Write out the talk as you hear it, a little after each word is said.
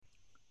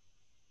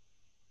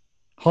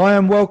Hi,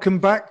 and welcome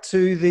back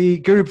to the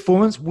Guru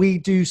Performance We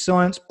Do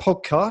Science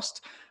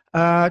podcast.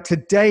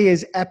 Today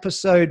is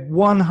episode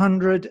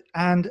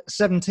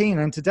 117,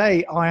 and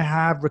today I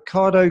have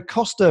Ricardo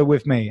Costa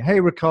with me. Hey,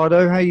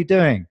 Ricardo, how are you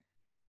doing?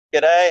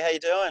 G'day, how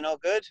you doing? All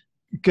good?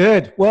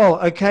 Good.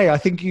 Well, okay. I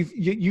think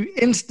you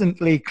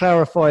instantly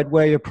clarified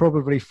where you're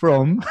probably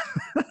from.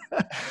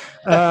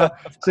 So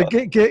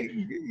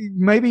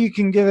maybe you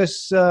can give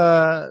us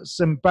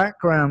some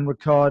background,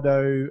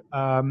 Ricardo,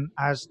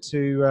 as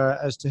to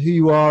who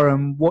you are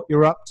and what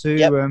you're up to,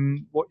 Yep.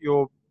 and what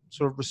your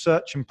sort of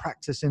research and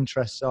practice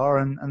interests are,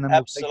 and then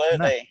we'll take it from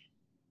there. Absolutely.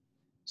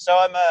 So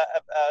I'm a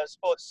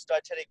sports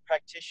dietetic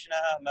practitioner.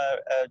 I'm a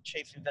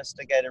chief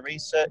investigator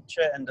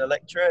researcher and a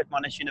lecturer at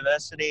Monash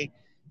University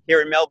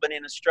here in Melbourne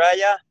in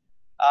Australia.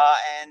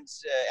 And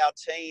our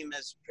team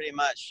is pretty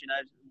much,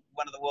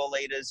 one of the world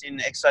leaders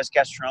in exercise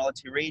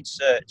gastroenterology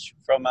research,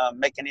 from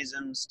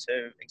mechanisms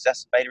to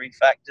exacerbatory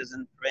factors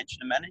and prevention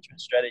and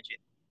management strategy.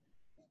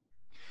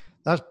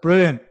 That's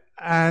brilliant.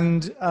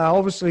 And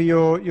obviously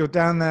you're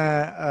down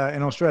there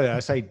in Australia. I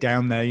say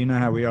down there, you know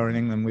how we are in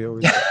England. We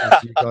always refer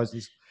to you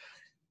guys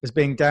as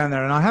being down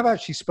there. And I have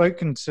actually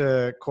spoken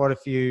to quite a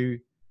few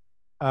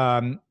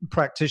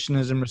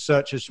practitioners and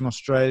researchers from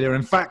Australia.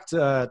 In fact,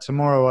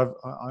 tomorrow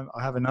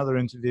I have another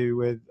interview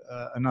with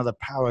another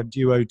power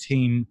duo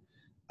team,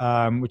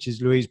 which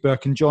is Louise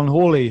Burke and John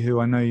Hawley, who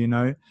I know you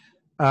know.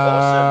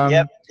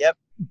 Awesome. Yep.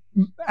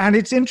 And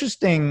it's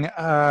interesting,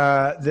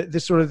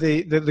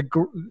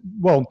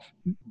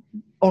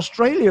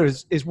 Australia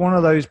is one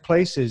of those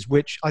places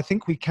which I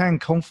think we can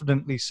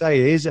confidently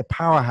say is a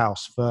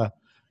powerhouse for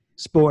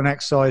sport and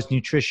exercise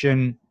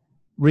nutrition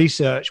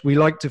research. We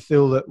like to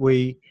feel that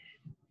we,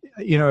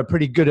 are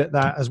pretty good at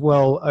that as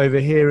well over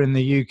here in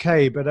the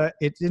UK. But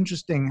it's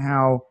interesting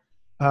how,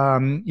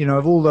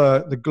 of all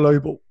the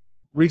global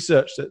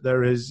research that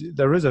there is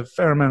a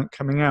fair amount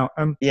coming out.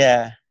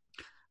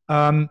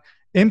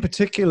 In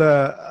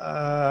particular,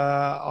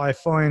 I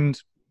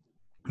find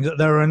that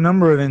there are a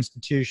number of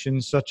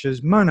institutions such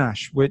as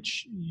Monash,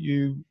 which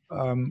you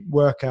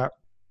work at,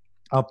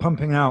 are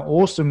pumping out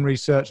awesome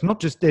research, not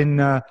just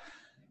in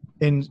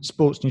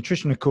sports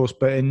nutrition, of course,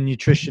 but in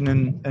nutrition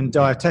and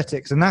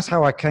dietetics. And that's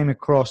how I came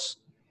across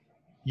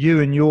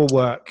you and your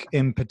work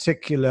in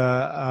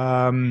particular.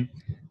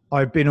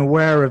 I've been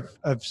aware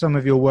of some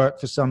of your work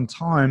for some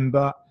time,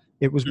 but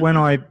it was when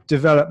I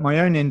developed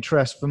my own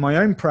interest for my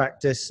own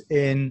practice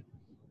in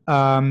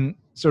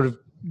sort of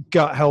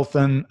gut health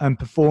and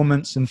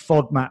performance and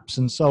FODMAPs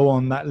and so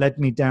on, that led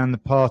me down the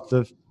path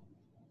of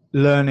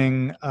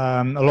learning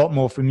a lot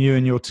more from you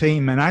and your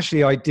team. And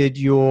actually I did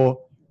your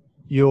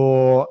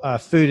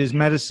food as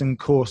medicine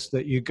course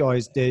that you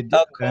guys did.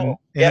 Oh,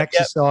 cool. In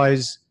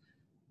exercise,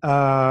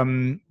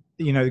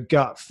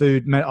 gut,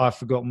 food, I've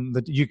forgotten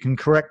that. You can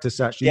correct us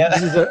actually. Yeah.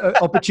 This is an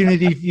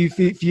opportunity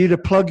for you to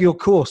plug your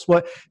course.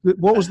 What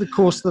was the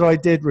course that I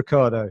did,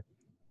 Ricardo?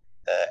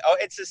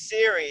 It's a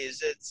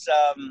series. It's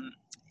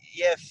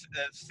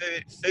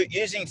food,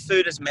 using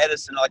food as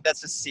medicine. Like,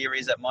 that's a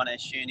series at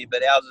Monash Uni,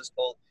 but ours is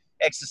called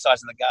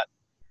Exercise in the Gut.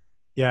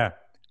 Yeah,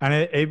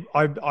 and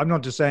I'm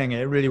not just saying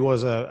it. It really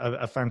was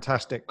a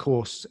fantastic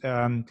course.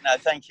 No,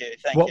 thank you.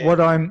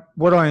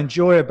 What I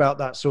enjoy about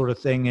that sort of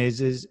thing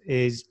is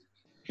a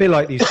bit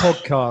like these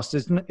podcasts.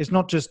 It's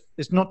not just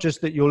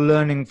that you're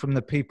learning from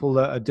the people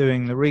that are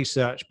doing the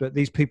research, but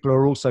these people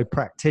are also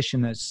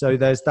practitioners. So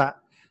there's that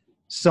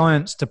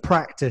science to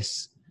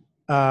practice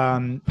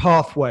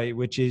pathway,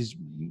 which is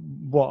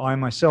what I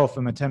myself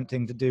am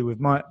attempting to do with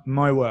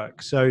my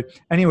work. So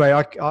anyway,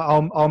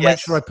 I'll make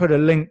sure I put a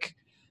link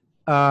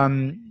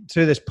to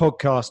this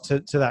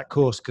podcast to that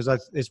course, because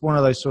it's one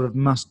of those sort of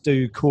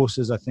must-do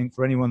courses, I think,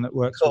 for anyone that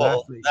works with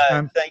athletes.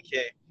 No, thank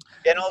you.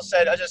 And also,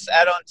 I'll just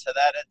add on to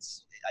that.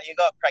 You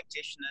got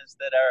practitioners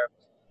that are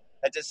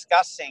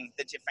discussing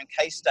the different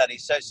case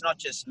studies. So it's not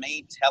just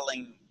me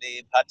telling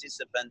the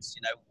participants,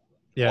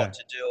 what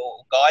to do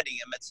or guiding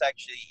them. It's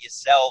actually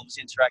yourselves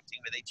interacting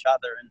with each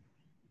other and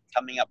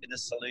coming up with the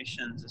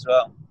solutions as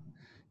well.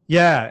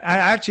 Yeah,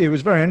 actually, it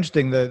was very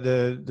interesting,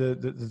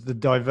 the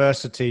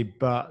diversity,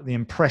 but the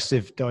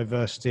impressive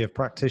diversity of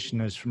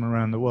practitioners from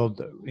around the world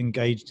that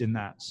engaged in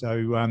that.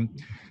 So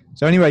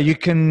anyway, you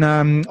can.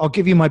 I'll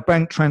give you my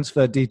bank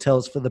transfer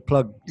details for the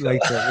plug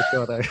later,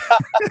 Ricardo.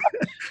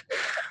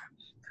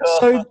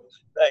 Cool.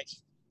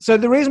 Thanks. So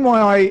the reason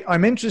why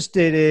I'm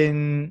interested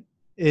in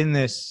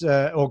this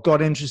or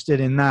got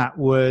interested in that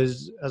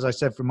was, as I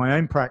said, from my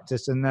own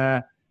practice, and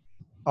there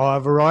are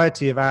a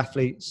variety of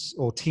athletes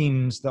or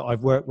teams that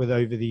I've worked with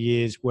over the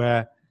years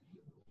where,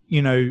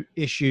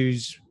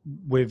 issues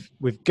with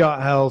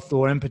gut health,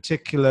 or in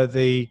particular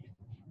the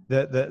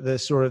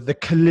sort of the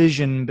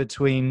collision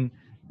between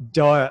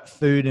diet,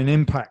 food, and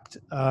impact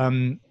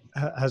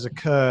has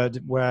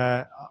occurred,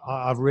 where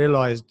I've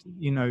realized,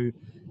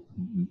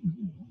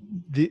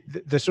 the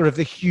sort of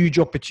the huge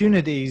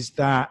opportunities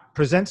that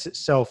presents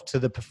itself to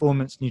the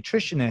performance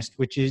nutritionist,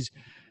 which is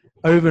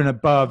over and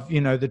above,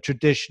 the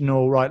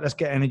traditional, right, let's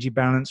get energy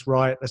balance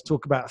right, let's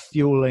talk about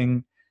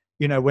fueling.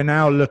 We're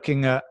now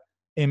looking at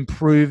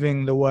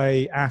improving the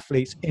way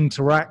athletes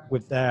interact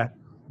with their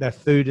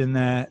food and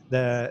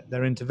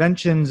their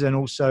interventions, and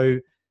also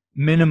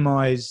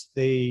minimize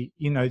the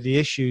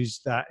issues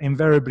that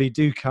invariably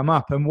do come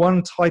up. And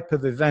one type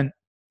of event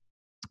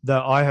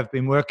that I have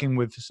been working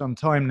with for some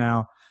time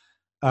now,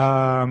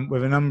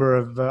 with a number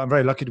of I'm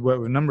very lucky to work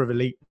with a number of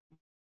elite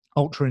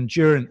ultra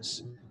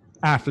endurance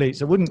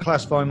athletes. I wouldn't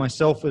classify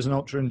myself as an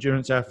ultra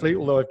endurance athlete,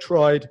 although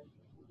I've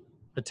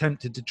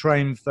attempted to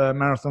train for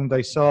Marathon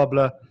des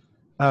Sables,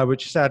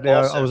 which sadly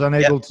I was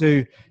unable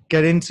to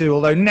get into.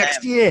 Although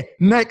next year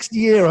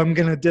I'm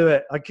going to do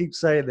it. I keep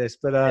saying this,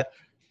 but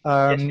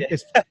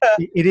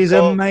it is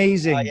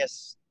amazing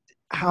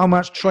how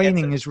much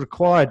training is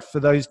required for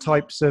those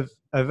types of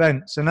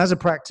events. And as a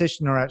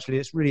practitioner, actually,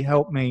 it's really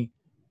helped me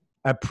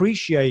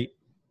appreciate,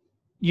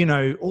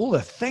 all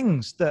the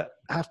things that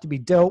have to be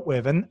dealt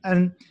with.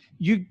 And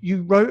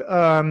you wrote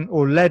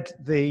or led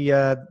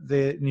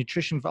the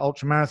Nutrition for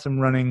Ultramarathon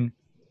Running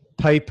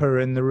paper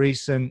in the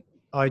recent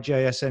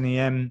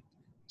IJSNEM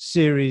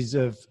series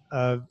of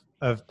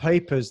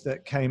papers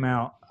that came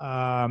out,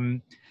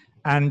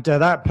 and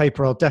that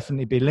paper I'll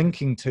definitely be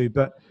linking to.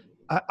 But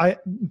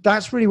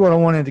that's really what I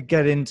wanted to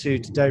get into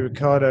today,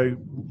 Ricardo,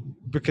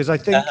 because I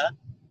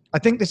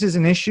think this is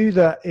an issue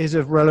that is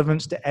of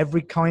relevance to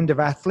every kind of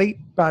athlete,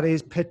 but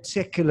is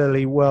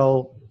particularly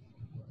well.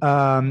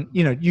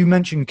 You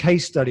mentioned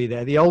case study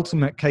there. The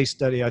ultimate case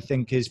study, I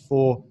think, is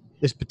for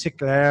this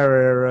particular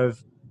area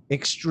of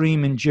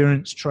extreme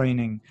endurance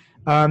training.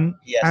 And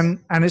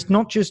it's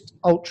not just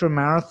ultra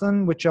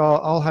marathon, which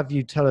I'll have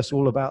you tell us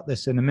all about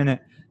this in a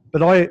minute.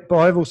 But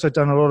I've also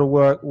done a lot of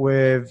work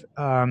with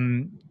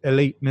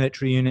elite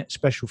military unit,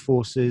 special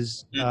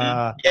forces,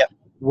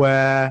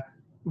 where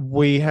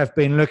we have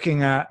been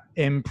looking at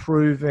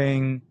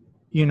improving,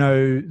 the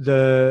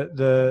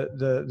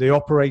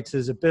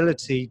operator's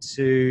ability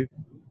to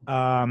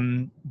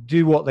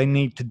do what they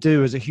need to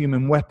do as a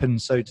human weapon,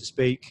 so to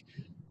speak,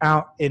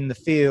 out in the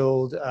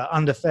field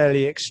under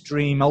fairly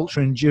extreme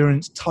ultra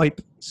endurance type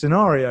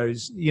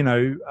scenarios,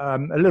 a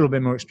little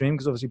bit more extreme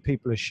because obviously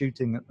people are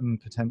shooting at them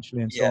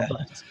potentially and so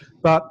on.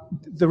 But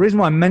the reason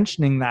why I'm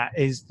mentioning that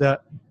is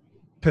that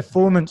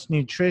performance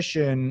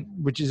nutrition,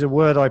 which is a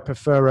word I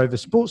prefer over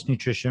sports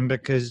nutrition,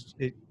 because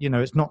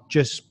it's not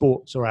just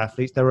sports or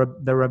athletes. There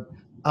are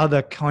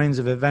other kinds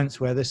of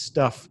events where this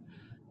stuff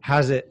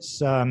has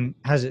its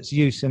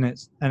use and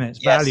its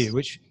value,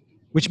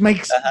 which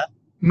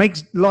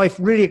makes life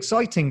really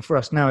exciting for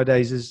us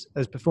nowadays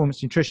as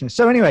performance nutritionists.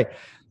 So anyway,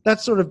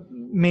 that's sort of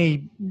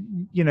me,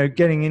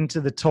 getting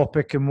into the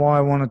topic and why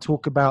I want to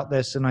talk about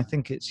this. And I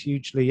think it's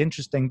hugely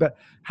interesting. But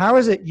how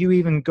is it you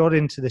even got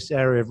into this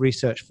area of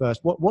research first?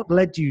 What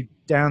led you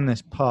down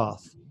this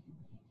path?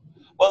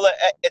 Well,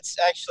 it's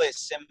actually a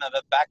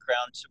similar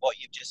background to what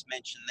you've just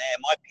mentioned there.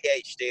 My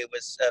PhD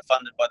was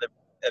funded by the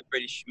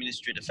British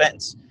Ministry of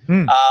Defence,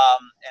 and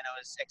it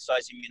was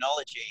exercise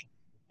immunology.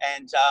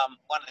 And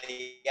one of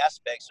the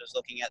aspects was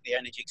looking at the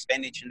energy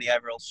expenditure and the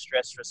overall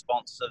stress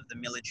response of the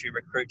military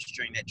recruits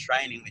during their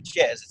training, which,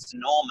 it's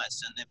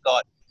enormous. And they've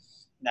got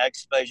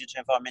exposure to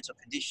environmental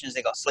conditions,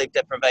 they've got sleep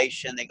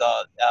deprivation, they've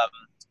got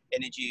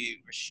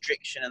energy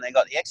restriction, and they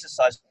got the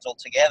exercises all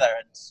together.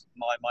 And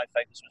my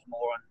focus was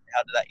more on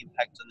how did that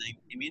impact on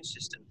the immune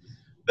system.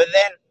 But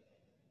then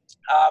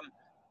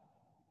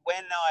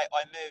when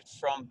I moved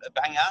from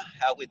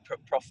Bangor with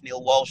Prof.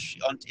 Neil Walsh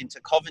into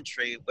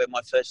Coventry, where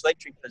my first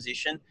lecturing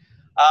position,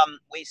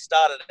 we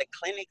started a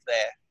clinic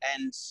there,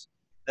 and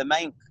the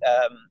main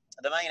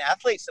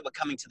athletes that were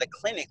coming to the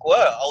clinic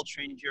were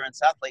ultra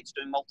endurance athletes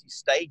doing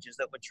multi-stages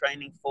that were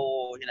training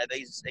for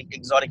these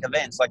exotic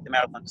events like the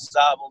Marathon des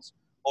Sables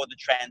or the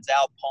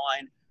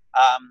Transalpine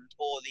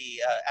or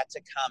the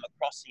Atacama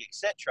Crossing,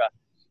 etc.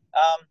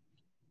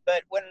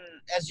 But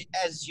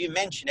as you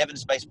mentioned,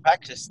 evidence-based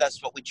practice,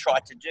 that's what we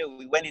tried to do.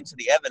 We went into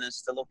the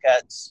evidence to look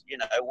at,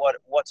 what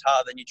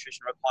are the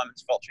nutrition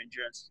requirements for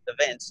ultra-endurance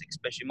events,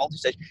 especially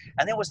multi-stage,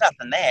 and there was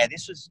nothing there.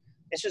 This was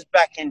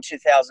back in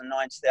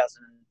 2009,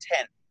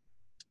 2010.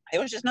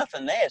 There was just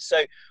nothing there.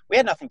 So we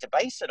had nothing to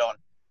base it on.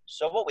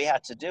 So what we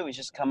had to do is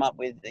just come up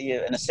with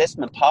an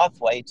assessment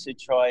pathway to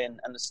try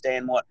and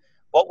understand what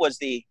was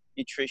the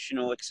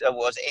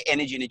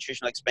energy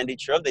nutritional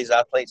expenditure of these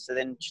athletes to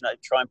then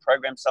try and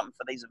program something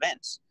for these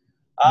events.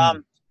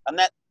 And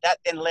that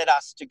then led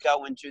us to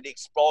go and do the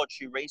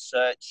exploratory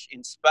research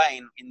in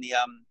Spain in the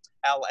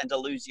Al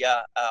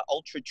Andalusia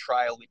Ultra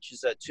Trail, which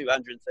is a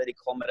 230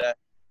 kilometer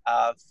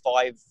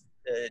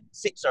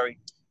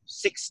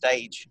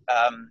six-stage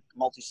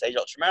multi-stage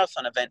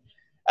ultramarathon event.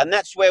 And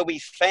that's where we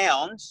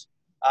found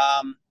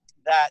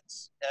that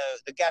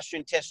the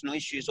gastrointestinal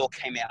issues all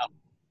came out.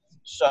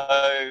 So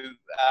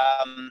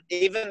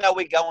even though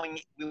we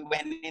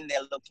went in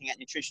there looking at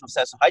nutritional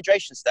status and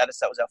hydration status,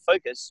 that was our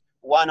focus.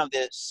 One of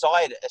the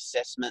side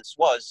assessments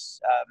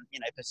was,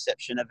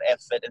 perception of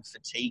effort and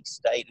fatigue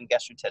state and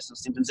gastrointestinal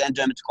symptoms and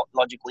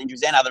dermatological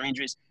injuries and other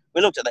injuries.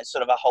 We looked at that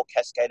sort of a whole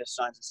cascade of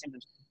signs and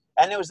symptoms.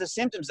 And it was the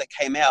symptoms that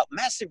came out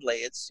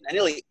massively.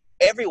 Nearly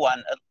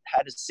everyone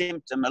had a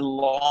symptom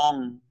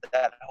along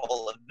that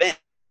whole event.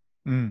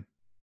 Mm.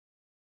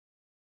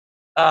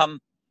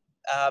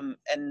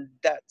 And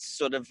that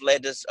sort of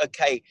led us,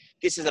 okay,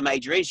 this is a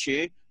major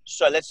issue.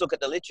 So let's look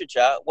at the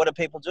literature. What are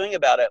people doing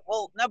about it?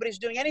 Well, nobody's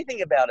doing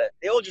anything about it.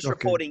 They're all just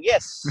reporting,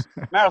 yes,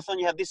 marathon,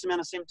 you have this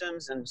amount of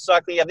symptoms, and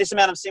cycling, you have this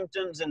amount of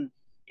symptoms, and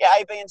yeah,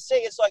 A, B, and C.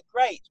 It's like,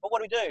 great, but what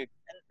do we do? And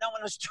no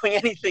one was doing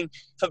anything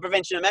for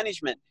prevention and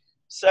management.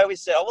 So we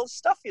said, oh, well,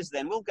 stuff is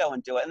then, we'll go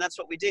and do it. And that's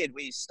what we did.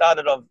 We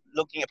started off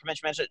looking at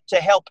prevention management to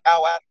help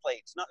our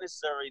athletes, not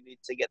necessarily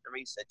to get the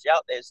research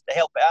out there, it's to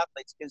help our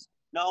athletes because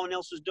no one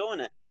else was doing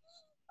it.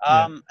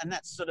 And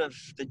that's sort of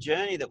the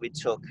journey that we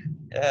took.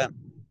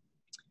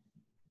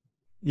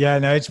 Yeah,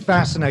 no, it's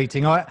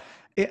fascinating.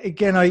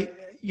 You know,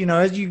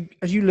 as you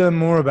learn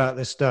more about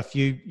this stuff,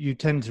 you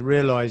tend to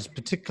realize,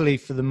 particularly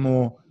for the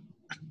more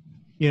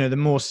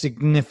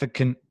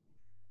significant,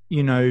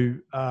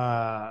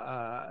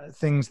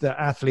 things that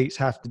athletes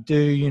have to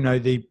do,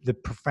 the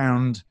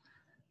profound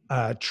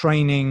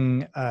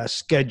training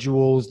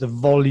schedules, the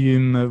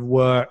volume of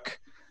work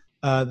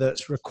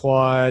that's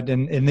required,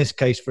 and in this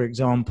case, for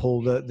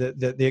example,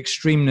 the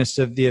extremeness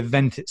of the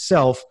event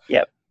itself.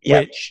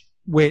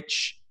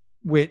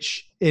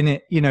 Which in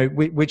it,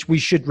 which we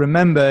should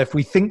remember. If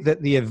we think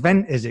that the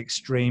event is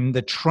extreme,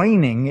 the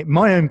training,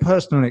 my own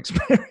personal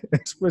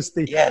experience was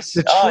the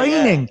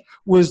training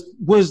was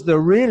the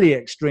really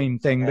extreme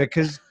thing,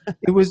 because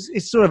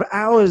it's sort of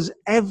hours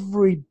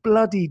every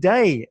bloody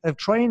day of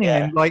training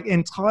and like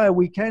entire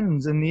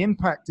weekends, and the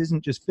impact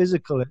isn't just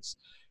physical, it's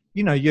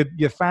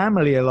your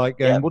family are like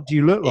going, what do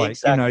you look like?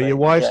 Exactly. Your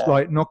wife's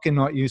like knocking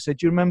at you, said,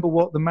 do you remember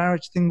what the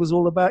marriage thing was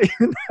all about?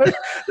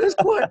 There's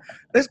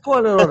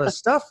quite a lot of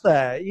stuff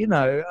there,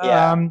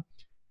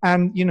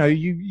 and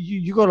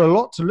you got a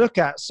lot to look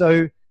at.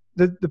 So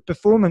the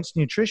performance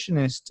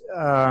nutritionist,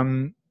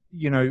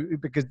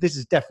 because this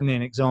is definitely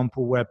an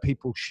example where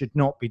people should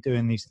not be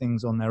doing these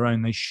things on their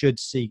own. They should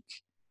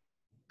seek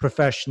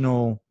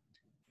professional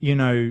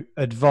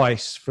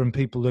advice from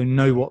people who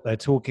know what they're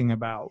talking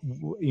about.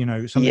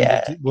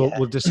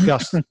 We'll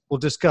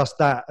discuss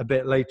that a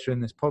bit later in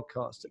this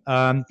podcast.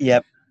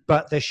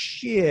 But the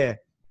sheer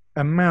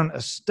amount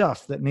of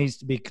stuff that needs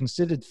to be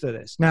considered for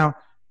this now,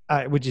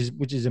 which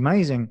is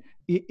amazing,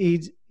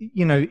 it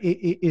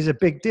is a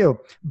big deal.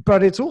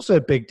 But it's also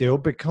a big deal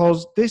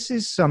because this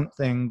is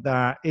something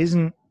that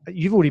isn't.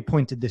 You've already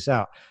pointed this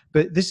out,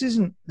 but this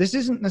isn't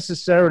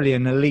necessarily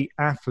an elite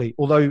athlete,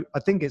 although I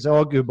think it's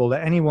arguable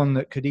that anyone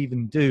that could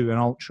even do an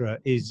ultra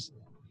is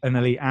an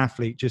elite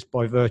athlete just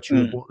by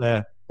virtue of what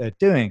they're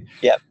doing.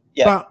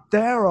 But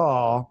there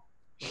are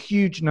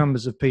huge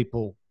numbers of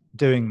people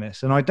doing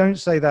this, and I don't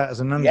say that as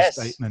an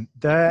understatement.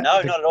 No,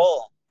 not at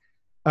all.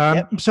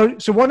 So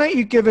why don't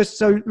you give us,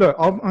 look,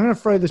 I'm going to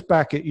throw this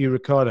back at you,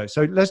 Ricardo.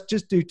 So let's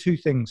just do two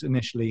things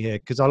initially here,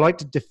 because I like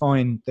to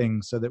define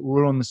things so that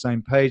we're all on the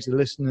same page. The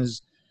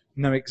listeners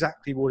know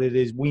exactly what it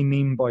is we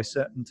mean by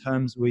certain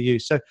terms we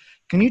use. So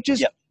can you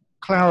just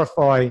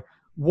clarify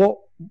what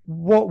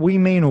we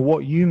mean or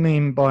what you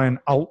mean by an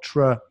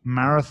ultra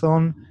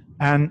marathon,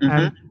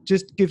 and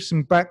just give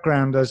some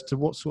background as to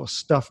what sort of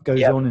stuff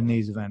goes on in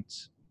these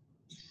events?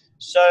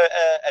 So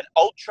an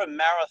ultra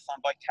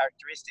marathon by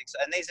characteristics,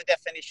 and these are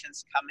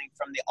definitions coming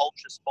from the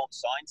Ultra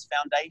Sports Science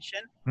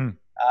Foundation,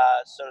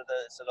 sort of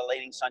the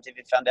leading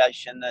scientific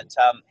foundation that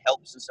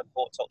helps and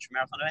supports ultra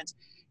marathon events.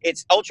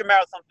 It's ultra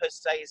marathon per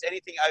se is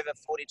anything over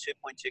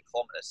 42.2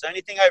 kilometers. So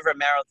anything over a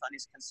marathon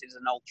is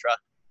considered an ultra.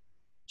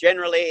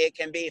 Generally, it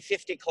can be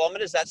 50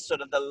 kilometers. That's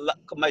sort of the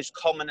most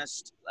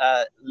commonest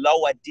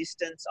lower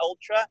distance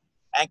ultra.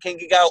 And can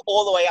go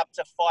all the way up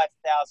to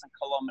 5,000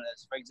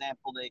 kilometers. For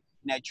example, the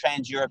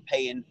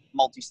Trans-European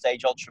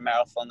multi-stage ultra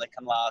marathon that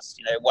can last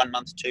 1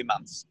 month, 2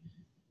 months.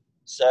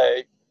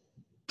 So,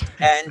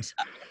 and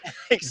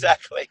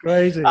exactly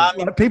crazy.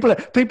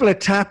 People are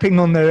tapping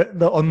on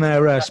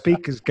their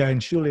speakers, going,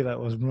 surely that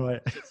wasn't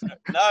right.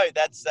 No,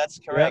 that's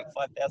correct.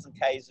 5,000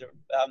 Ks.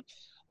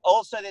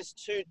 Also, there's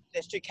two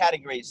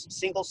categories: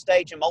 single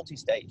stage and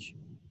multi-stage.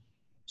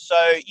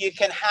 So you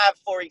can have,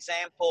 for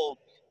example,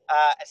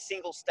 a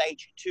single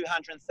stage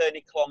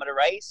 230 kilometer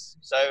race.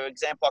 So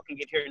example I can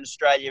give here in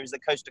Australia is the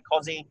Coast of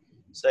Cozzy.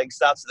 So it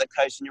starts at the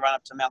coast and you run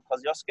up to Mount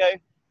Kosciuszko.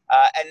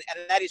 And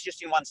that is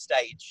just in one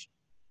stage.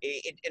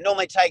 It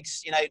normally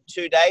takes,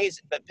 2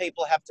 days, but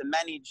people have to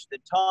manage the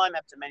time,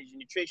 have to manage the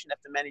nutrition,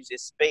 have to manage their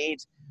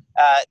speed.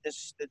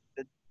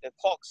 The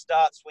clock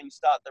starts when you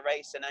start the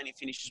race and only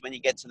finishes when you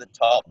get to the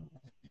top.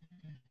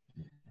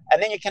 And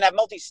then you can have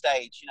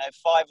multi-stage,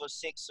 5 or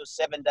 6 or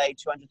 7 day,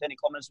 230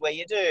 kilometers where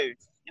you do,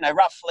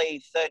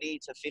 roughly 30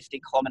 to 50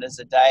 kilometers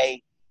a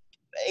day.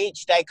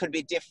 Each day could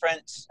be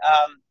different,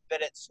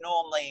 but it's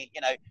normally,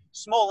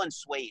 small and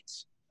sweet,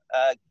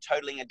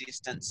 totaling a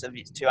distance of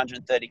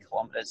 230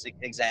 kilometers,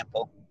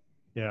 example.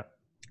 Yeah.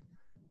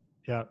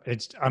 I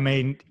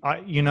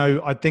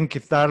think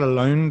if that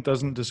alone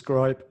doesn't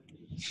describe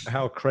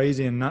how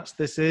crazy and nuts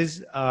this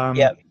is,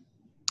 but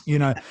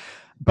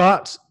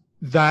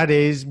that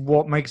is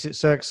what makes it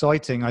so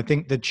exciting. I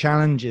think the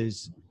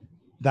challenges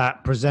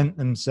that present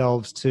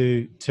themselves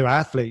to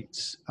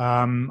athletes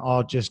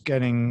are just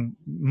getting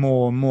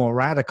more and more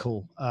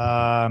radical.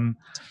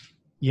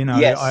 You know,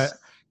 Yes.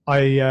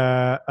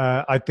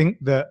 I think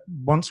that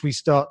once we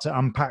start to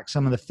unpack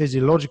some of the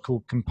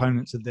physiological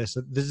components of this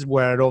is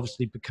where it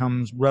obviously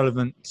becomes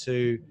relevant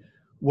to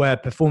where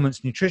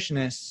performance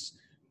nutritionists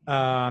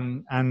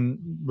and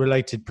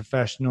related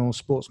professionals,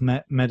 sports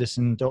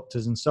medicine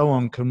doctors, and so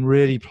on, can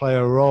really play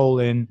a role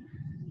in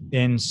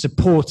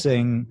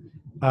supporting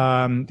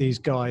these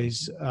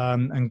guys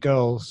and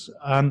girls.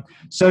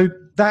 So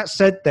that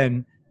said,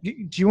 then, do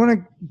you want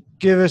to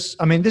give us?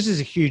 I mean, this is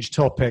a huge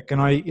topic,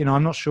 and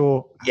I'm not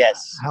sure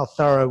Yes. how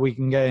thorough we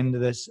can get into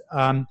this,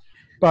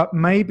 but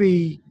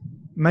maybe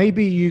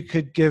you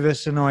could give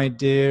us an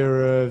idea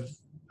of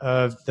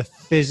the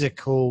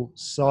physical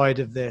side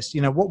of this.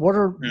 You know, what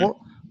are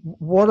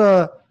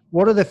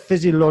the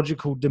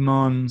physiological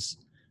demands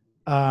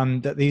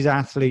that these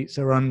athletes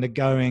are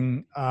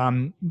undergoing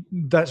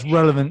that's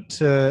relevant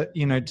to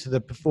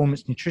the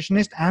performance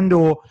nutritionist and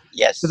or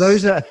Yes. for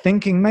those that are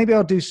thinking, maybe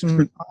I'll do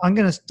some, I'm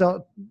going to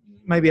start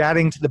maybe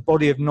adding to the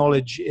body of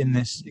knowledge in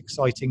this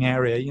exciting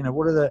area. You know,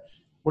 what are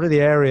the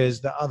areas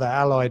that other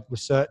allied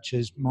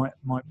researchers might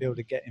be able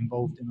to get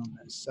involved in on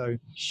this? So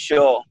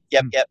sure.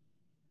 Yep.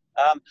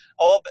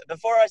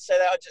 Before I say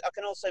that, I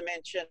can also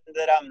mention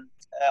that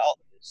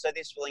so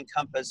this will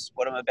encompass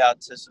what I'm about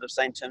to sort of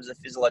say in terms of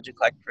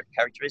physiological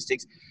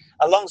characteristics.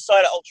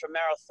 Alongside ultra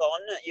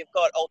marathon, you've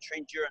got ultra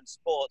endurance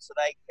sports, so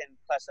they can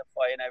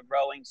classify,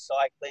 rowing,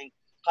 cycling,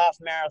 half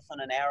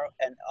marathon and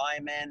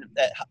Ironman.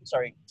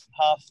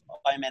 Half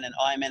Ironman and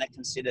Ironman are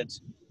considered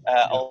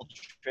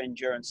ultra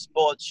endurance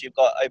sports. You've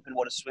got open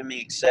water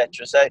swimming,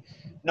 etc. So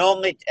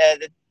normally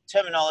the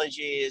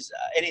terminology is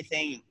any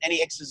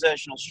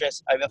exertional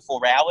stress over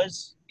 4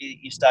 hours,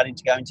 you're starting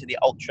to go into the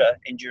ultra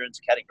endurance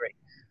category.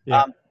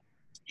 Yeah.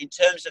 In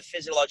terms of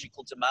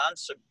physiological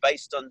demands, so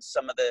based on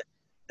some of the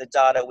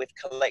data we've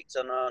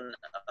collected on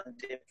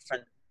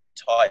different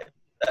type,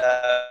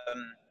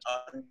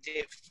 on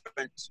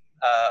different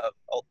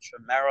ultra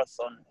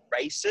marathon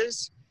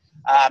races,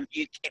 a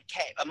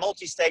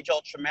multi-stage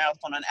ultra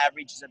marathon on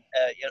average is an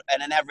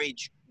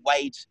average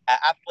weight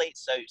athlete,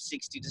 so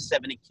 60 to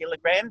 70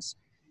 kilograms,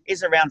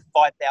 is around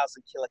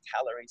 5,000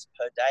 kilocalories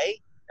per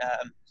day.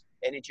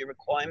 Energy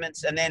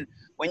requirements. And then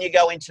when you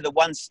go into the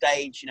one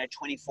stage,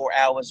 24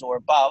 hours or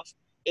above,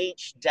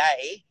 each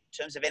day, in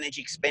terms of energy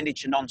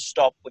expenditure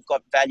non-stop, we've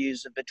got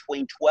values of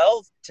between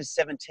 12 to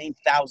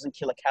 17,000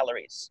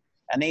 kilocalories.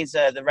 And these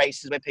are the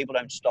races where people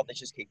don't stop, they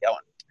just keep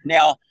going.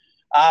 Now,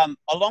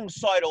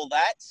 alongside all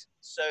that,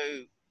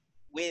 so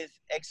with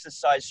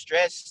exercise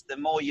stress, the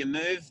more you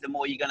move, the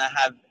more you're going to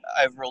have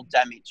overall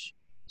damage.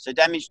 So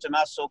damage to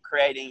muscle,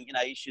 creating,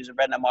 issues of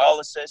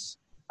rhabdomyolysis,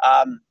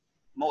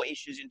 more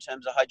issues in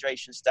terms of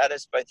hydration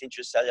status, both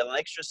intracellular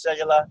and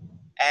extracellular,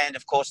 and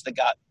of course the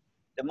gut.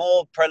 The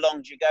more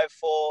prolonged you go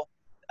for,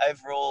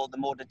 overall, the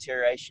more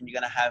deterioration you're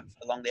going to have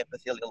along the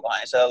epithelial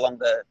line, so along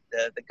the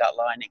gut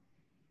lining.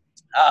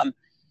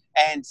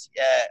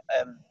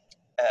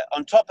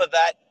 On top of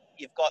that,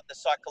 you've got the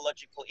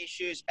psychological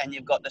issues, and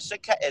you've got the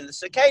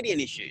circadian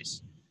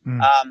issues,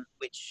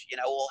 which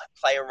all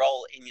play a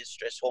role in your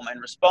stress hormone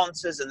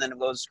responses, and then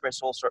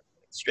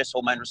stress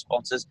hormone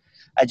responses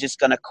are just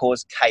going to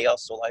cause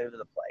chaos all over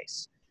the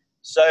place.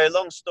 So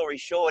long story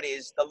short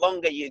is the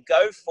longer you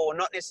go for,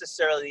 not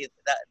necessarily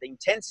the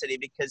intensity,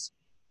 because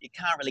you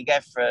can't really go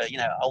for,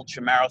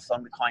 ultra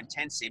marathon with high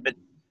intensity, but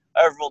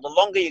overall, the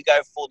longer you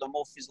go for, the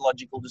more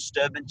physiological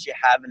disturbance you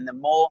have and the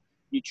more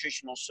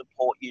nutritional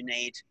support you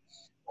need,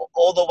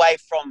 all the way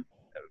from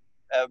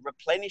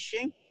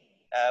replenishing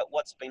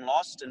what's been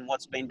lost and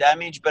what's been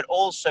damaged, but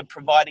also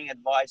providing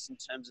advice in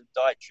terms of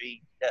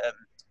dietary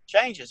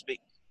changes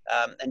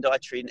and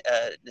dietary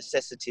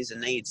necessities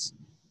and needs,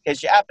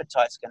 because your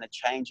appetite's going to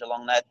change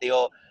along that.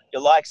 Your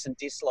likes and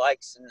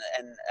dislikes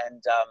and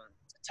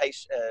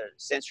taste,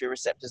 sensory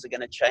receptors are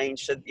going to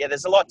change. So yeah,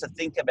 there's a lot to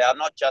think about,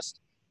 not just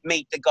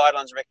meet the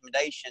guidelines and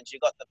recommendations.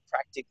 You've got the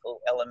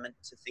practical element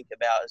to think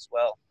about as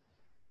well.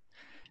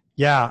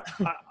 Yeah.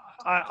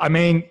 I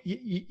mean,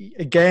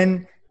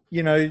 again,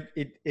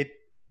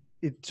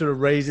 it sort of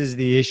raises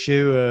the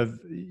issue of,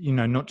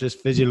 not just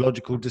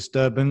physiological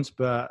disturbance,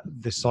 but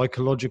the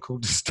psychological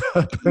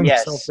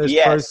disturbance of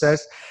this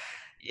process.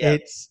 Yeah.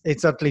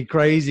 It's utterly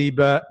crazy,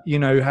 but,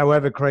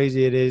 however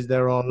crazy it is,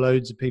 there are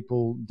loads of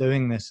people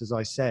doing this, as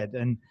I said.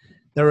 And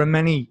there are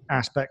many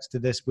aspects to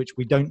this which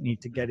we don't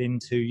need to get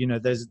into.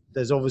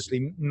 There's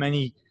obviously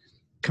many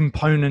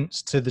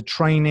components to the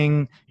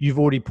training. You've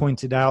already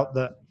pointed out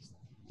that,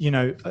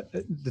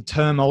 the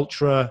term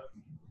ultra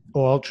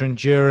or ultra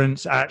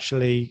endurance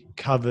actually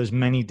covers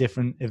many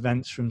different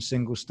events, from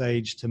single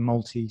stage to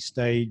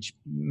multi-stage,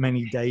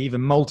 many day, even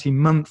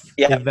multi-month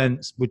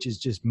events, which is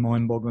just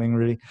mind-boggling,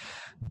 really.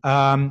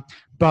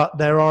 But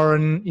there are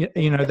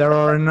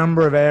a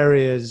number of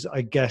areas,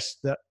 I guess,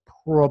 that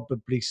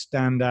probably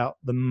stand out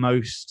the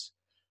most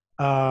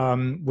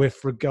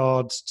with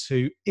regards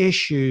to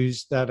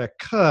issues that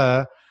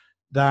occur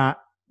that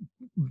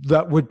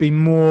would be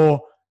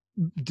more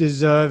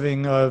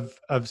deserving of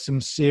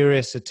some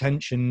serious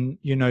attention,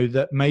 you know,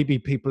 that maybe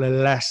people are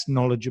less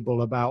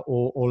knowledgeable about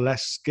or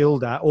less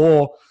skilled at,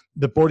 or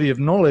the body of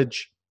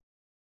knowledge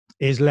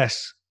is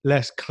less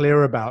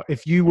clear about.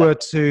 If you were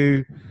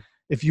to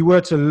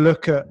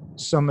look at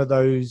some of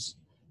those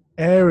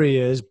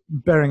areas,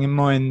 bearing in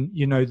mind,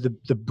 you know,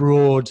 the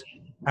broad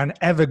and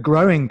ever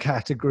growing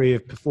category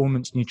of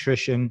performance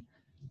nutrition,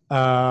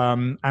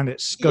 and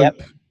its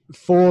scope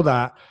for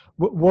that,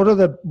 what are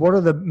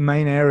the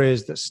main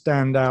areas that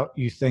stand out,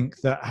 you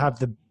think, that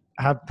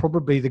have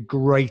probably the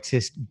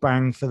greatest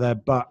bang for their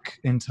buck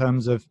in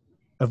terms of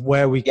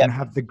where we can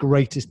have the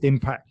greatest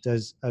impact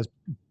as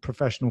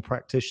professional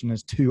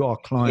practitioners to our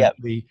client,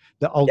 the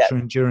ultra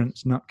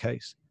endurance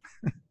nutcase?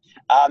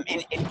 Lauren,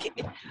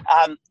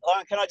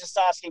 can I just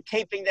ask, in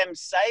keeping them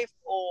safe,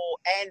 or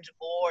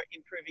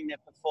improving their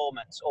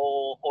performance,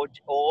 or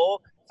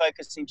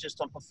focusing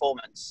just on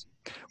performance?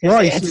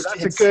 Right,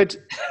 that's a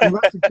good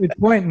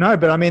point. No,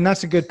 but I mean,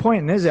 that's a good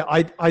point, is it?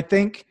 I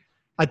think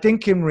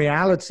in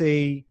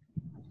reality,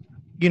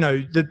 you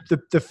know,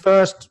 the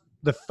first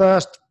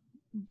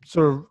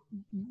sort of,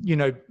 you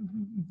know,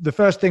 the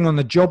first thing on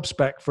the job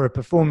spec for a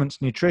performance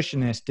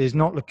nutritionist is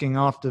not looking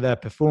after their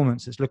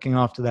performance, it's looking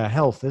after their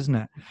health, isn't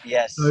it?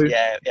 Yes.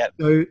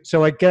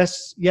 So I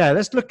guess,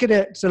 let's look at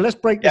it. So let's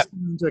break this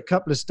into a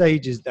couple of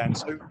stages then.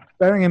 So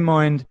bearing in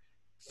mind,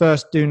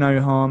 first, do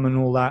no harm and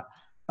all that.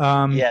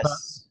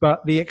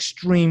 But the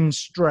extreme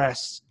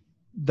stress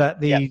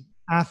that the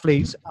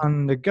athletes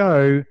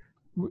undergo,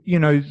 you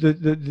know,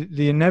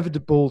 the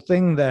inevitable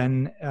thing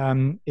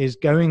then is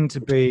going to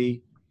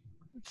be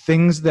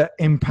things that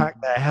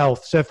impact their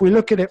health. So if we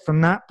look at it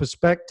from that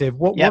perspective,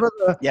 what are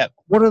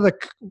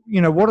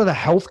the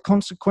health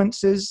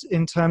consequences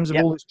in terms of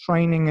all this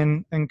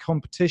training and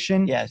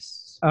competition?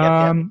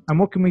 And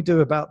what can we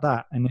do about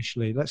that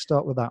initially? Let's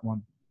start with that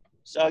one.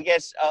 So I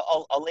guess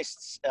I'll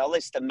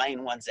list the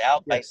main ones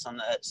out based on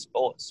the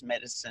sports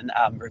medicine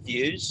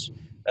reviews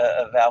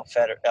of our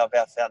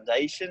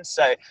foundation.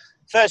 So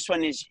first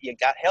one is your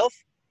gut health.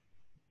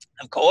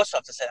 Of course, I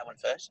have to say that one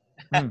first.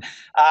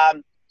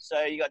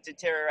 So you got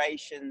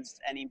deteriorations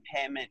and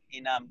impairment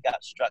in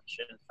gut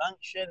structure and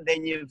function.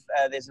 Then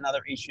there's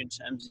another issue in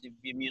terms of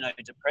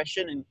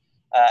immunodepression and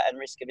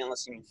risk of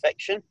illness and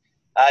infection.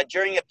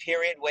 During a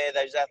period where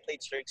those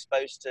athletes are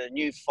exposed to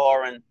new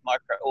foreign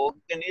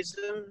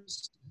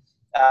microorganisms,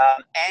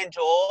 and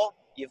or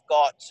you've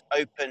got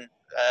open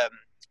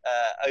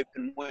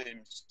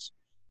wounds.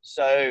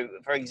 So,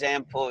 for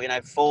example, you know,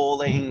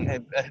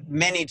 falling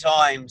many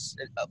times.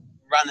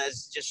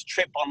 Runners just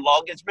trip on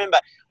loggers. Remember,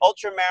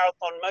 ultra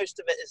marathon, most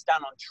of it is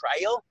done on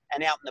trail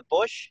and out in the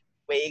bush,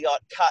 where you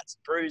got cuts,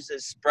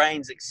 bruises,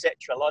 sprains, etc.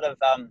 A lot of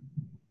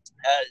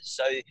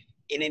so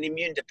in an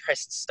immune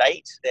depressed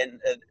state, then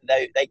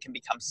they can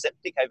become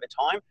septic over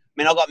time. I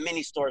mean, I've got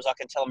many stories I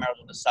can tell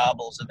Marathon de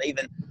Sables of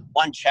even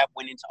one chap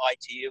went into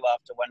ITU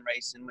after one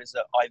race and was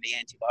IV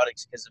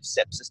antibiotics because of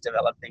sepsis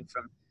developing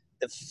from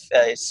the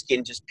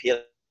skin just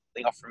peeling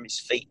off from his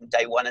feet in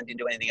day one and didn't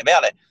do anything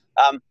about it.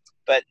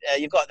 But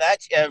you've got that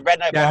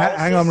rhabdomyolysis.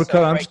 Hang on,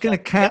 Ricardo. I'm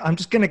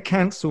just going to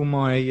cancel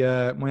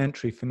my my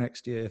entry for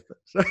next year.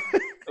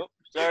 Oh,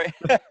 sorry.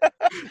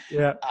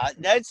 No,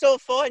 it's all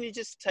fine. You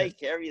just take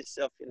care of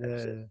yourself. You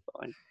know,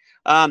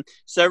 fine.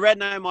 So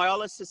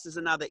rhabdomyolysis is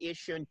another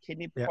issue in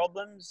kidney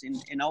problems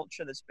in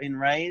ultra that's been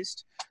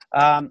raised.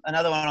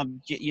 Another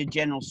one, your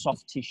general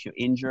soft tissue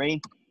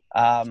injury,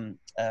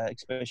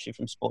 especially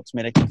from sports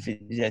medical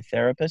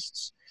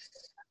physiotherapists.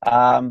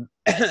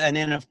 And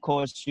then, of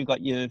course, you've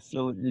got your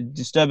fluid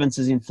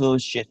disturbances in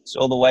fluid shifts,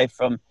 all the way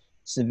from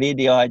severe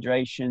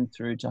dehydration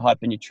through to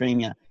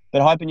hyponatremia.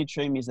 But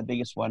hyponatremia is the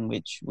biggest one,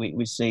 which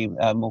we see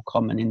more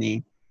common in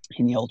the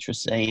ultra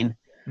scene.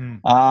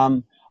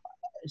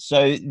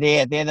 So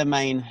they're the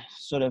main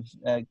sort of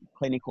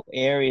clinical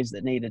areas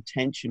that need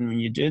attention when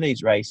you do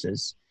these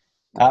races.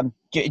 Do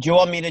you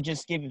want me to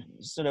just give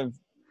sort of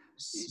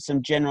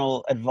some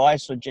general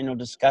advice or general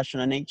discussion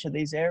on each of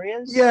these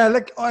areas?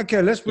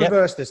 Let's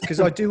reverse this,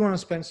 because I do want to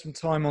spend some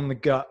time on the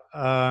gut.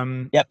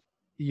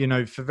 You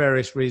know, for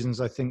various reasons,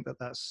 I think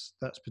that's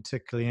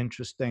particularly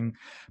interesting.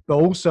 But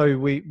also,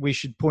 we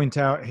should point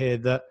out here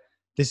that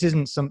this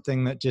isn't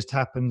something that just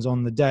happens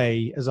on the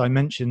day. As I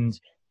mentioned,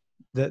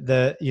 that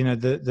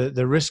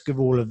the risk of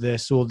all of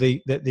this, or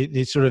the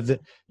sort of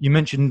you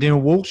mentioned Neil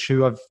Walsh,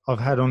 who I've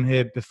had on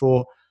here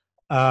before.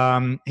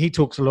 He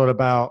talks a lot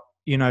about,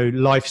 you know,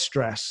 life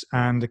stress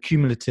and the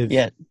cumulative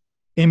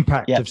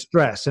impact of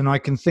stress. And I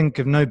can think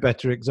of no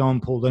better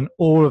example than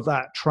all of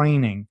that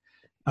training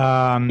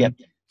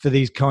for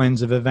these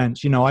kinds of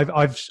events. You know,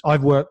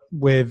 I've worked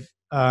with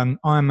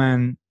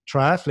Ironman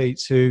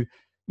triathletes who,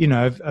 you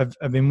know,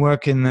 have been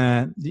working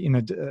their, you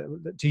know,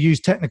 to use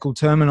technical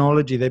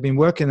terminology, they've been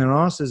working their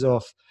asses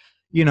off,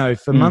 you know,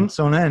 for months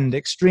on end,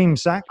 extreme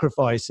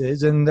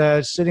sacrifices, and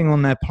they're sitting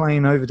on their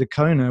plane over to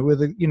Kona with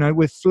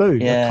with flu,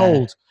 a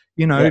cold,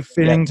 you know,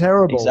 feeling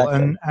terrible.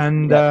 Exactly.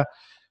 And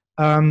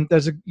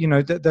there's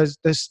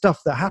there's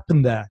stuff that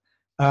happened there.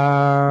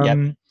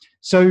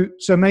 So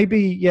maybe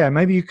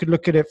you could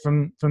look at it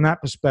from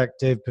that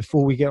perspective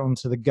before we get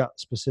onto the gut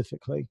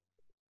specifically.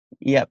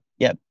 Yep.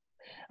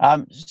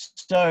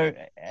 So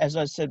as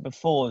I said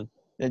before,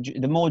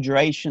 the more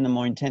duration, the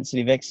more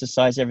intensity of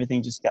exercise,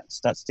 everything just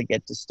starts to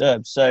get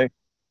disturbed. So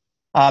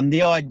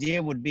the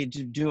idea would be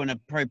to do an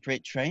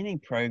appropriate training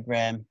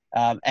program,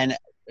 and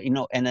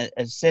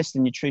assess the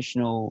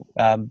nutritional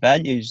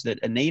values that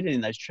are needed in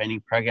those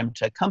training programs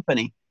to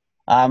accompany.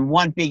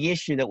 One big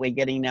issue that we're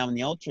getting now in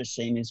the ultra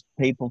scene is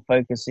people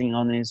focusing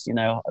on these,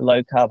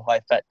 low carb,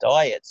 high fat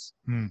diets,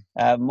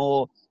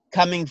 more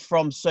coming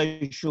from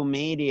social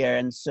media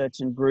and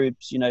certain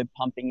groups,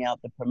 pumping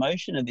out the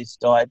promotion of this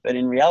diet. But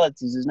in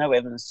reality, there's no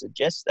evidence to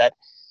suggest that.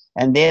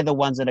 And they're the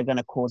ones that are going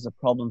to cause a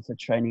problem for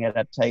training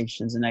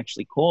adaptations and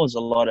actually cause a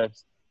lot of,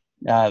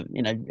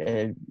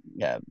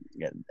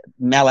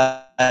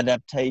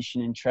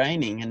 maladaptation in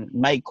training, and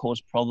may cause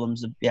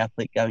problems of the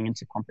athlete going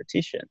into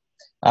competition.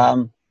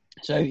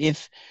 So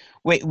if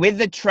with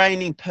the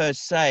training per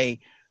se,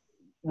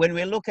 when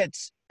we look at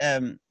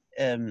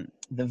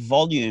the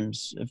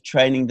volumes of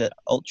training that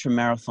ultra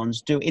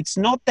marathons do, it's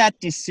not that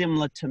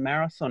dissimilar to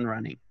marathon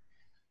running.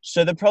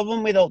 So the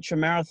problem with ultra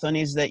marathon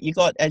is that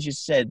as you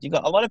said, you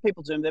got a lot of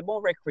people doing, they're more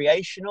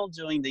recreational,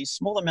 doing these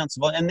small amounts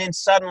of, and then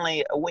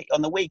suddenly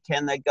on the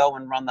weekend, they go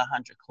and run the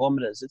 100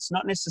 kilometers. It's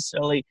not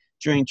necessarily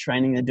during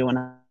training they're doing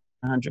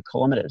 100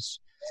 kilometers.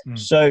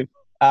 So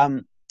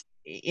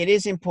it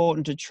is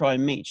important to try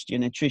and meet your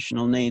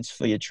nutritional needs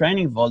for your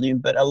training volume.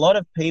 But a lot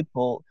of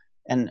people,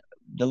 and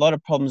a lot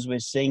of problems we're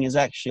seeing is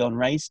actually on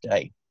race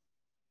day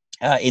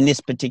in this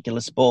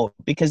particular sport,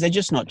 because they're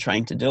just not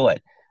trained to do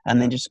it. And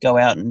then just go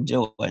out and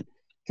do it.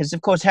 Because,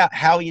 of course,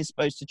 how are you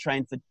supposed to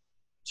train for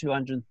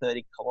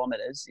 230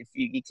 kilometers if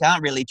you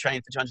can't really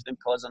train for 230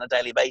 kilometers on a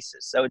daily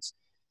basis? So it's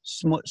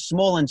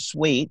small and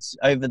sweet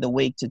over the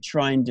week to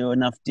try and do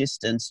enough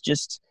distance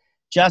just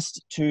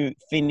to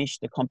finish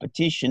the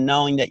competition,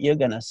 knowing that you're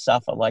going to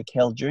suffer like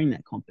hell during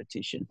that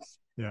competition.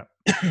 Yeah.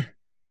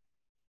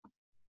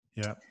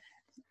 Yeah.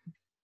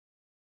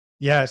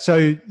 Yeah,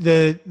 so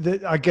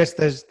I guess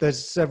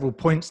there's several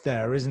points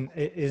there, isn't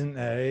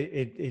there?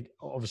 It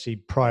obviously,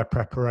 prior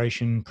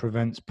preparation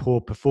prevents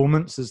poor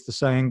performance, as the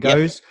saying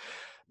goes. Yep.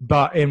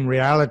 But in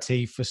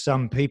reality, for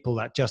some people,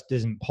 that just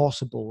isn't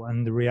possible.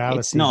 And the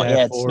reality,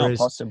 therefore,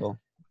 possible.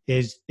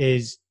 Is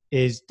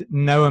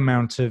no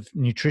amount of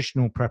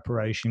nutritional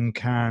preparation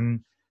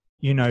can,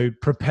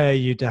 prepare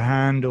you to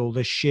handle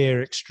the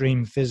sheer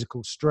extreme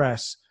physical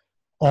stress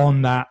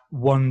on that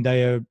one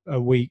day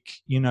a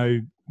week,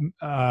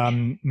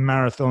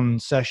 marathon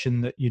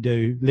session that you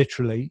do,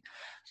 literally.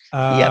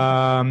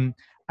 And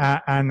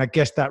I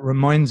guess that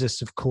reminds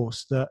us, of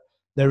course, that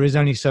there is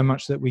only so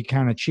much that we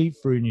can achieve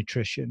through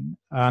nutrition.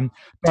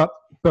 But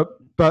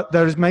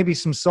there's maybe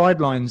some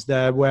sidelines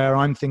there where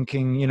I'm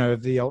thinking,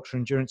 of the ultra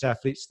endurance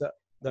athletes that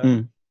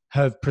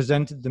have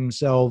presented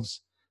themselves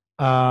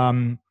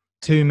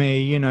to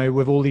me,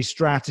 with all these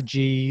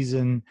strategies,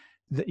 and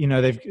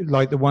they've,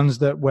 like the ones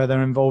where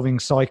they're involving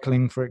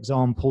cycling, for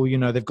example,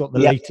 they've got the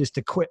latest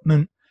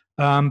equipment,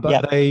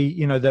 but they,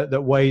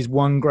 that weighs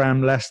 1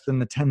 gram less than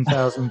the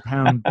 10,000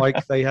 pound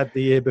bike they had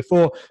the year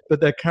before,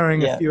 but they're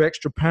carrying a few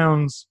extra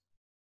pounds,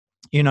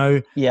 in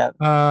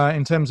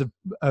terms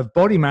of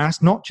body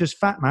mass, not just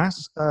fat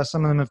mass.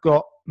 Some of them have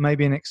got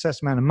maybe an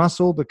excess amount of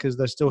muscle because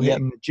they're still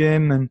hitting the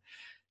gym, and,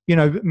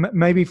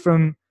 maybe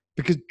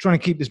because trying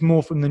to keep this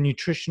more from the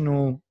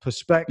nutritional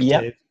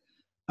perspective.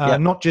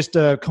 Not just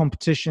a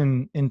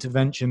competition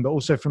intervention, but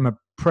also from a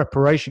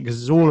preparation, because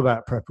it's all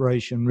about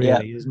preparation,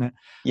 really, isn't it?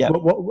 Yeah.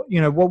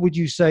 What would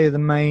you say are the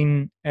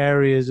main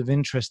areas of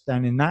interest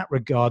then in that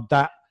regard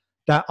that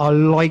are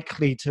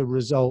likely to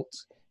result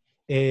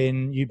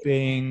in you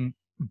being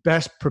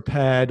best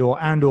prepared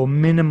or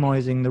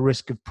minimizing the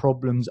risk of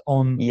problems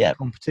on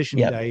competition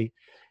day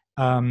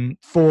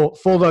for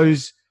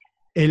those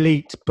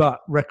elite but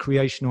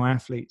recreational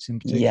athletes in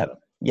particular?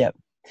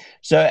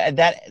 So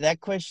that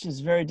question is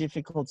very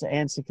difficult to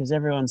answer because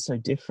everyone's so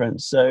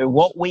different. So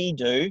what we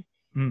do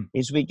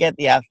is we get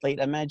the athlete.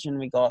 Imagine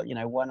we got,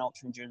 one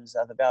ultra endurance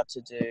athlete about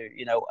to do,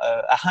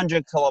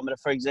 100 kilometer,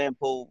 for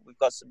example. We've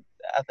got some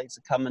athletes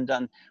that come and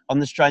done on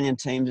the Australian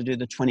team to do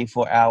the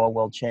 24-hour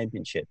World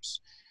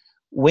Championships.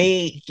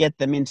 We get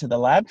them into the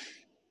lab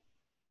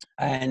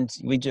and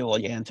we do all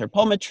your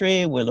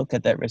anthropometry. We look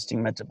at that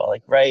resting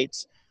metabolic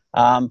rate.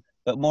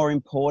 But more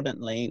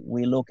importantly,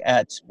 we look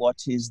at what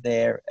is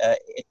their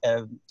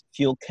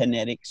fuel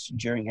kinetics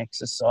during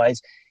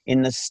exercise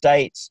in the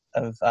state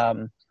of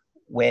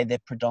where they're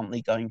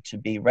predominantly going to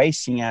be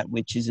racing at,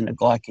 which is in a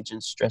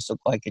glycogen stress or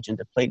glycogen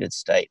depleted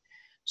state.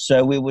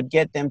 So we would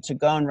get them to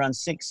go and run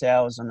 6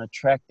 hours on a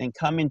track, then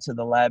come into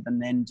the lab and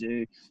then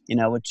do, a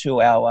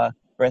 2-hour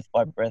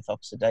breath-by-breath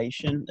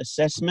oxidation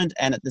assessment.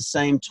 And at the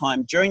same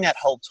time, during that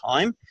whole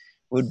time,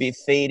 would be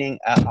feeding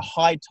a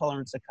high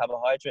tolerance of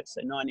carbohydrates,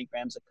 so 90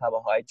 grams of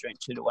carbohydrate,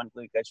 2-to-1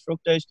 glucose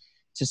fructose,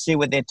 to see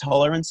what their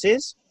tolerance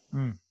is.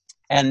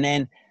 And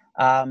then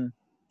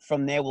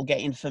from there, we'll get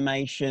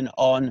information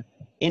on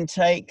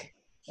intake,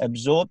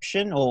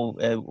 absorption, or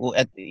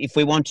if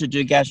we want to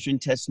do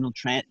gastrointestinal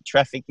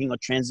trafficking or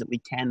transit, we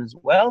can as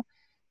well.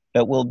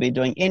 But we'll be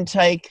doing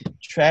intake,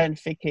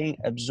 trafficking,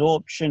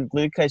 absorption,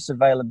 glucose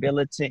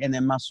availability, and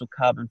then muscle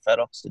carbon fat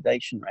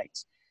oxidation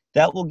rates.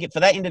 That will give, for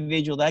that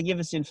individual, they'll give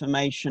us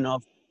information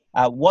of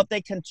what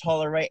they can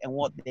tolerate and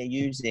what they're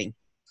using.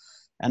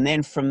 And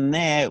then from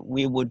there,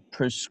 we would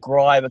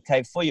prescribe,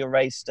 okay, for your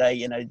race day,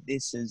 you know,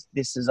 this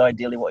is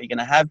ideally what you're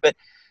going to have. But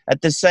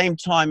at the same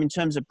time, in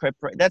terms of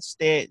preparation, that's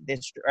their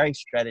race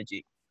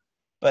strategy.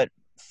 But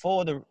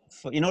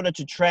in order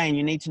to train,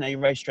 you need to know your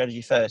race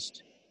strategy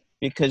first.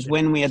 Because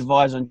when we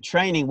advise on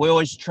training, we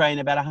always train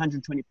about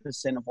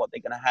 120% of what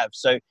they're going to have.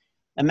 So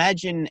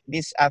imagine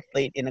this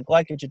athlete in a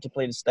glycogen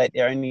depleted state,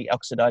 they're only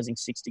oxidizing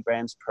 60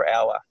 grams per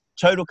hour,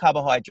 total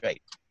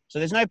carbohydrate. So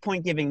there's no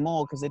point giving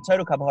more because the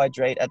total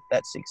carbohydrate at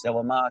that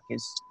 6-hour mark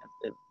is,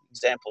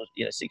 example,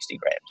 60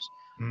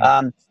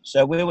 grams.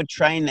 So we would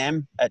train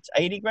them at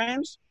 80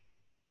 grams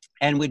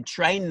and we'd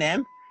train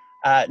them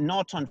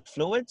not on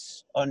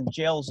fluids, on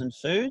gels and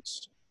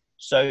foods.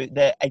 So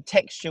they're a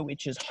texture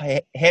which is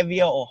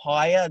heavier or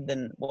higher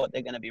than what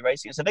they're going to be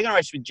racing. So they're going to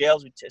race with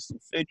gels, with testing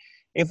food.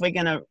 If they're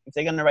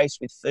going to race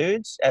with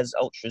foods, as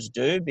ultras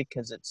do,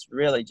 because it's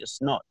really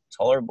just not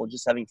tolerable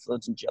just having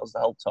fluids and gels the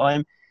whole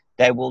time,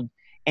 they will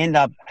end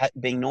up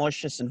being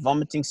nauseous and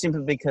vomiting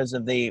simply because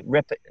of the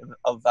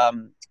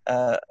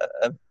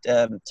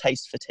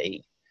taste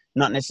fatigue.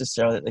 Not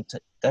necessarily that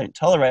they don't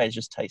tolerate, it's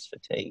just taste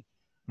fatigue.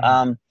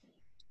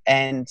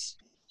 And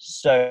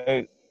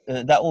so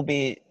that will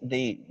be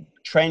the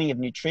training of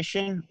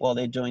nutrition while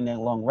they're doing their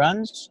long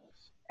runs.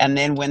 And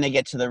then when they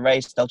get to the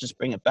race, they'll just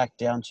bring it back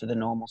down to the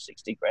normal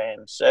 60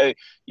 grams. So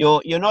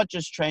you're not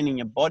just training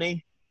your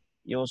body,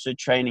 you're also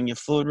training your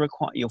fluid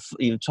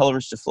your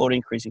tolerance to fluid,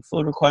 increasing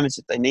fluid requirements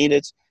if they need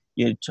it.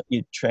 You're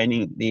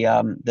training the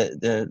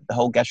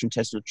whole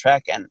gastrointestinal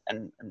tract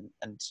and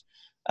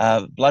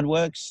blood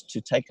works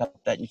to take up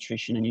that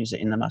nutrition and use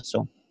it in the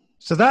muscle.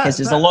 So there's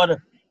a lot of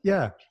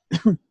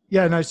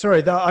no,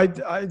 sorry.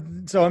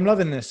 So I'm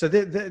loving this. So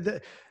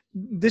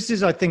this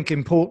is, I think,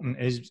 important.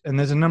 And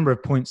there's a number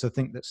of points I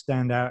think that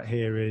stand out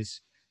here. Is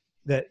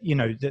that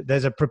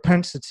there's a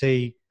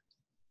propensity,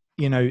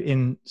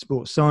 in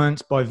sports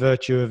science, by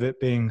virtue of it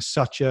being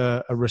such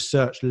a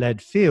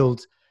research-led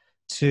field,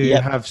 to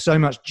have so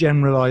much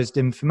generalized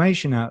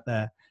information out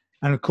there.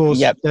 And of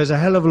course, there's a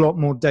hell of a lot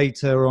more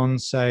data on,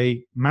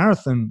 say,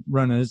 marathon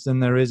runners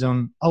than there is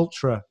on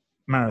ultra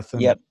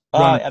marathon.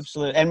 Oh,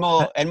 absolutely. And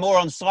more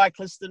on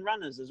cyclists than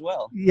runners as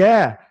well.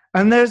 Yeah.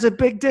 And there's a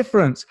big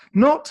difference.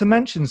 Not to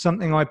mention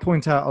something I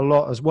point out a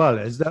lot as well,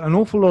 is that an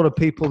awful lot of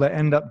people that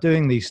end up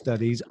doing these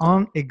studies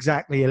aren't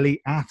exactly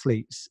elite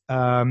athletes,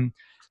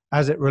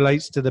 as it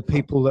relates to the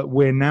people that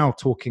we're now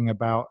talking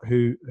about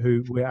who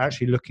we're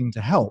actually looking to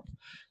help.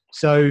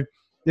 So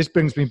this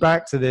brings me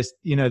back to this,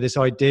 this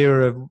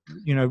idea of,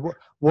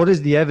 what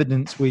is the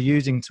evidence we're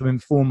using to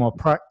inform our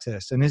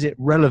practice, and is it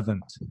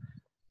relevant?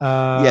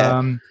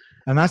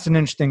 And that's an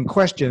interesting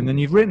question. And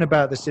you've written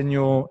about this in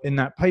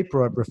that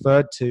paper I've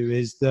referred to,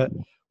 is that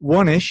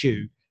one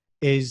issue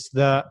is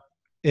that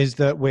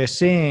we're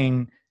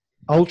seeing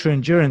ultra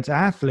endurance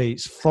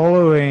athletes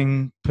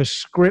following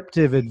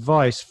prescriptive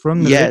advice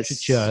from the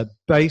literature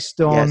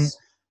based on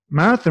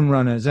marathon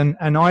runners. And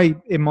I,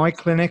 in my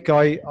clinic,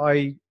 I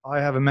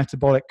have a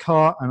metabolic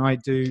cart and I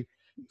do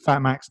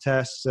fat max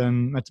tests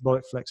and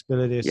metabolic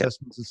flexibility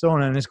assessments and so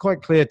on. And it's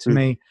quite clear to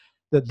me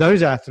that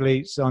those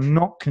athletes are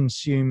not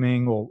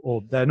consuming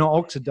or they're not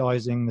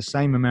oxidizing the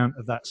same amount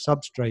of that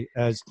substrate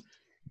as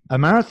a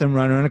marathon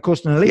runner. And of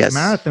course, an elite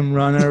marathon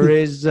runner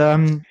is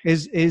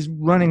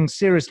running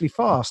seriously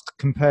fast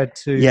compared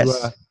to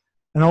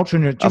an ultra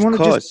runner. Do you want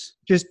to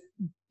just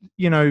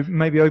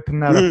maybe open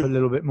that up a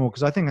little bit more?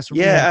 Because I think that's a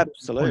really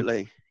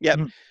absolutely. Yeah.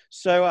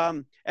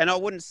 So, and I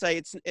wouldn't say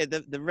it's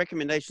the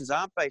recommendations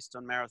aren't based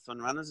on marathon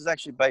runners. It's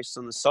actually based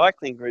on the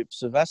cycling group,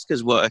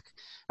 Savaskar's work.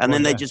 And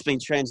then they've just been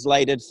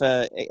translated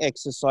for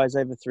exercise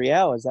over 3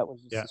 hours. That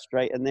was just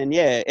straight. And then,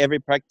 every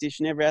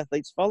practitioner, every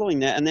athlete's following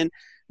that. And then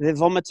they're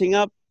vomiting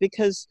up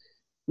because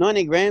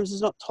 90 grams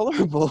is not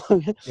tolerable.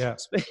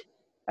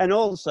 And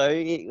also,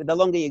 the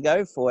longer you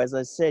go for, as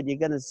I said, you're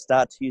going to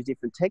start to use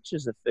different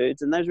textures of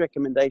foods. And those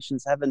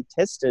recommendations haven't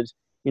tested,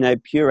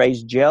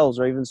 purees, gels,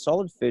 or even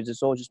solid foods.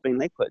 It's all just been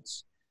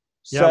liquids.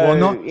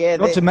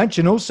 Not to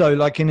mention also,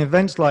 like in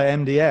events like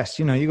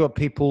MDS, you got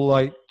people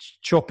like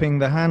chopping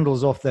the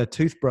handles off their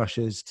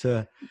toothbrushes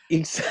to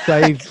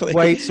save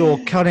weights, or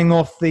cutting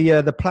off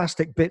the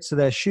plastic bits of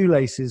their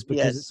shoelaces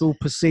because it's all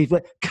perceived,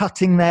 like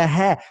cutting their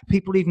hair.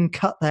 People even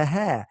cut their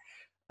hair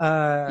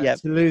to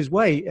lose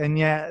weight, and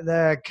yet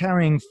they're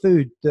carrying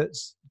food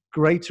that's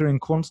greater in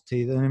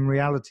quantity than in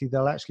reality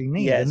they'll actually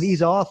need. And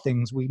these are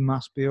things we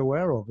must be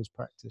aware of as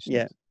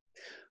practitioners.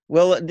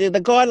 Well, the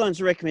guidelines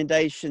and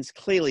recommendations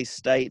clearly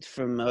state,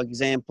 from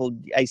example,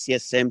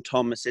 ACSM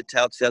Thomas et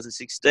al.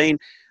 2016,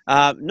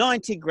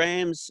 90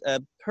 grams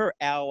per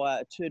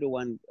hour,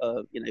 2-to-1,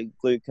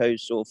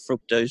 glucose or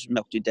fructose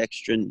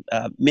maltodextrin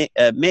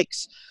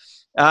mix.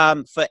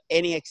 For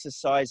any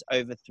exercise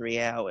over 3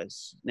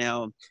 hours.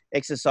 Now,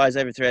 exercise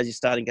over 3 hours, you're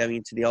starting going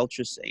into the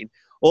ultra scene.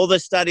 All the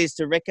studies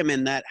to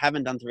recommend that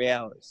haven't done 3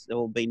 hours. They've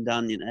all been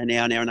done in an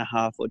hour and a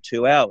half, or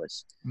 2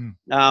 hours.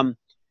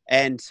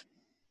 And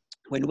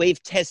when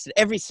we've tested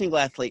every single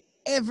athlete,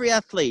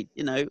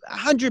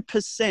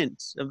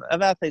 100%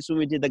 of athletes, when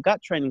we did the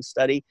gut training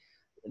study,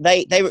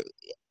 they were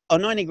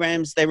on 90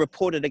 grams, they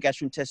reported a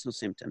gastrointestinal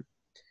symptom.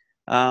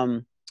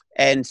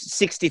 And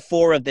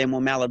 64 of them were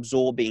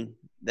malabsorbing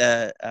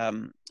that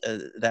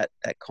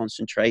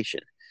concentration.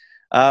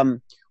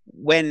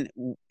 When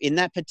in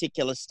that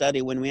particular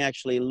study, when we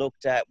actually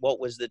looked at what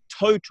was the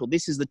total,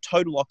 this is the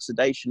total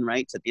oxidation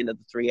rates at the end of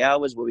the 3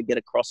 hours, where we get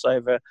a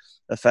crossover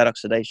of fat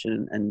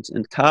oxidation and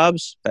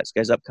carbs. Fats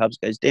goes up, carbs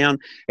goes down,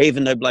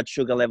 even though blood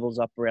sugar levels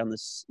up around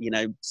this,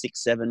 6-7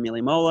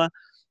 millimolar.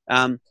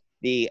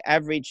 The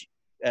average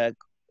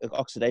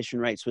oxidation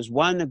rates was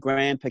 1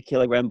 gram per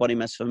kilogram body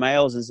mass for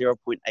males and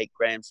 0.8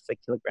 grams per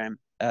kilogram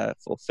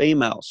for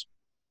females.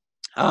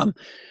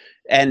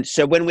 And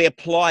so when we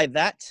apply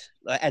that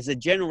as a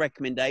general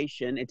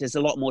recommendation, it is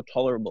a lot more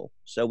tolerable.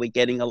 So we're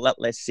getting a lot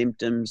less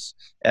symptoms,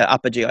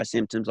 upper GI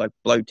symptoms like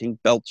bloating,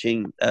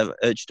 belching,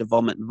 urge to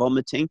vomit and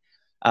vomiting,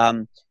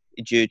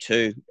 due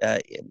to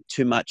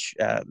too much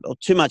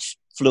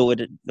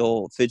fluid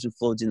or foods and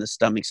fluids in the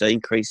stomach, so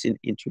increase in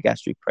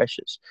intragastric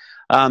pressures.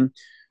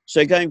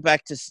 So going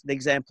back to the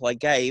example I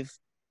gave,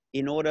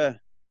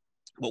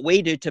 what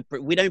we do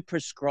we don't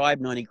prescribe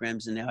 90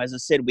 grams an hour. As I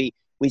said, we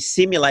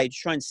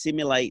try and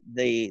simulate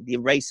the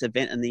race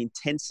event and the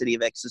intensity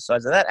of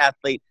exercise of that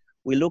athlete.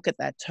 We look at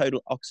that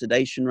total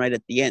oxidation rate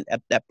at the end,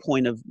 at that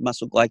point of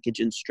muscle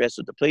glycogen stress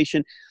or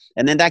depletion,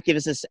 and then that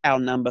gives us our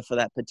number for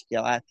that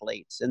particular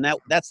athlete, and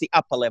that's the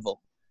upper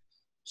level.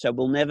 So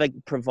we'll never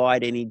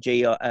provide any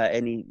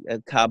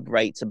carb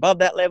rates above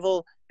that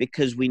level,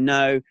 because we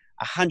know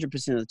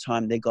 100% of the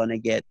time they're going to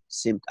get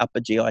upper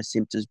GI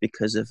symptoms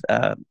because of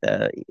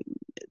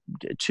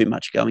too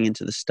much going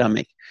into the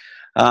stomach.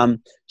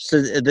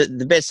 So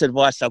the best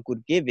advice I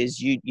could give is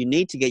you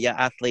need to get your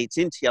athletes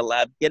into your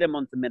lab, get them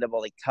onto the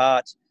metabolic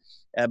cart,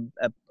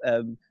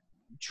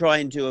 try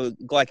and do a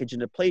glycogen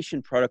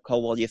depletion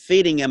protocol while you're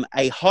feeding them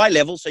a high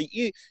level. So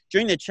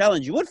during the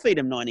challenge, you would feed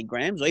them 90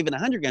 grams or even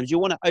 100 grams. You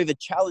want to over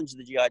challenge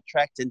the GI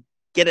tract and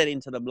get it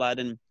into the blood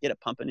and get it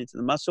pumping into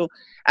the muscle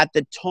at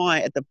the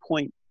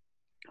point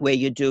where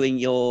you're doing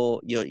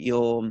your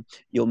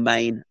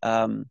main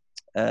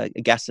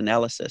gas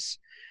analysis.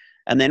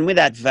 And then with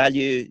that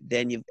value,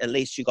 then at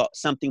least you've got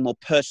something more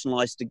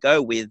personalized to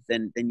go with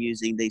than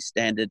using these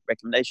standard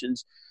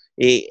recommendations.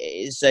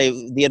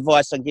 So the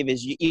advice I give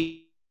is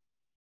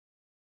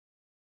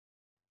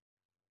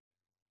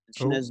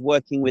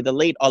working with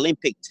elite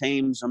Olympic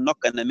teams. I'm not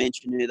going to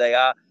mention who they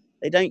are.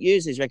 They don't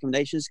use these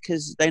recommendations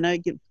because they know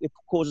it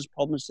causes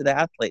problems to their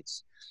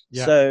athletes.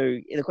 Yeah. So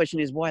the question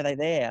is, why are they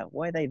there?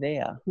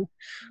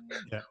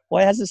 Yeah.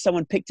 Why hasn't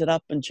someone picked it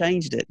up and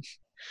changed it?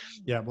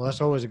 Yeah, well,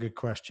 that's always a good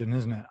question,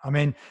 isn't it? I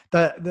mean,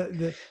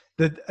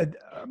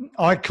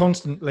 I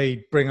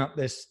constantly bring up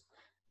this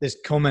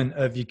comment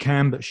of you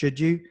can, but should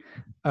you?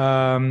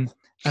 And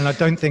I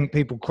don't think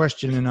people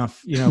question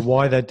enough,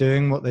 why they're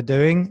doing what they're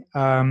doing.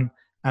 And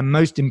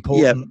most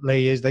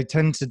importantly is they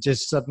tend to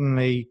just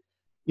suddenly,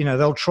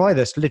 they'll try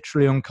this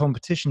literally on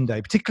competition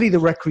day, particularly the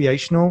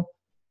recreational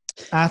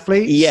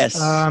athletes. Yes.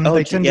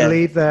 They tend to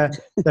leave their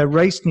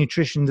race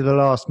nutrition to the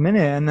last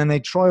minute, and then they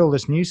try all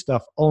this new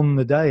stuff on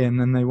the day, and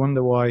then they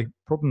wonder why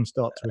problems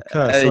start to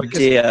occur.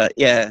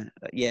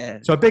 Yeah.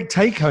 So a big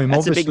take home,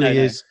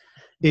 obviously,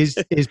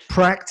 is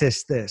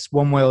practice this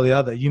one way or the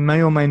other. You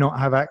may or may not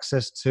have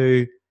access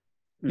to,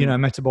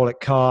 metabolic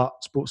cart,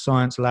 sports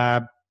science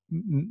lab.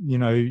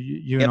 You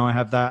and I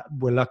have that.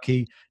 We're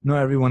lucky. Not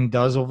everyone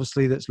does,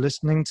 obviously, that's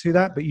listening to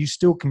that, but you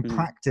still can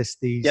practice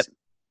these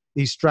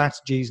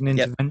strategies and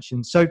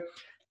interventions. So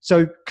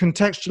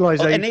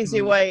contextualization. An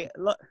easy way.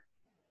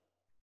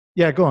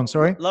 Yeah, go on.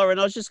 Sorry, Lauren.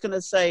 I was just going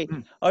to say,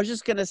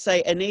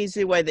 an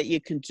easy way that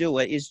you can do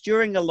it is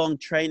during a long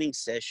training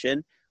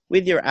session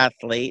with your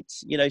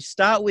athletes.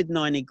 Start with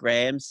 90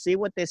 grams, see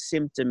what their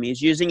symptom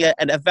is, using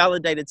a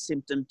validated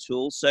symptom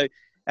tool. So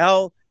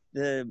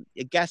the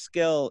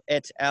Gaskell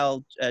et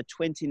al.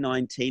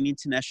 2019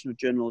 International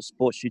Journal of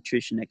Sports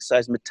Nutrition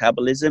Exercise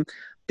Metabolism.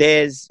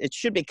 It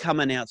should be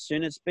coming out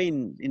soon. It's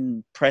been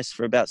in press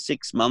for about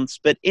 6 months,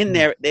 but in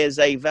there's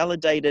a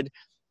validated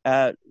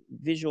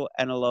visual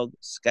analog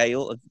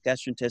scale of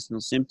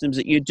gastrointestinal symptoms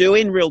that you do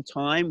in real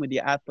time with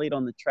your athlete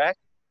on the track.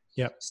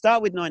 Yep.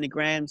 Start with 90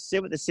 grams, see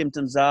what the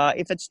symptoms are.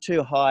 If it's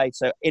too high,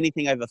 so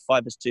anything over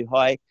 5 is too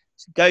high,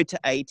 go to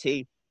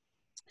 80.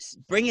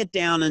 Bring it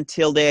down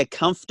until they're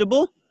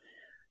comfortable.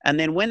 And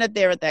then when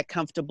they're at that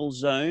comfortable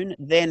zone,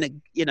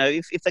 then,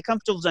 if the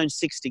comfortable zone is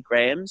 60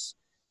 grams,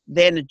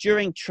 then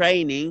during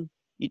training,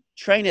 you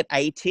train at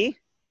 80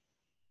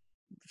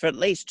 for at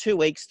least 2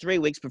 weeks, 3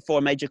 weeks before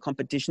a major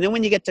competition. Then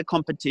when you get to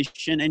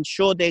competition,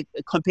 ensure they're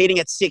competing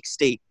at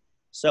 60.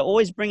 So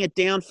always bring it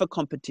down for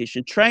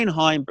competition. Train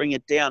high and bring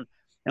it down.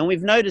 And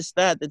we've noticed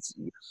that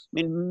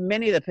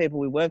many of the people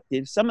we worked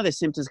with, some of their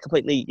symptoms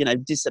completely,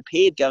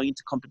 disappeared going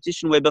into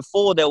competition, where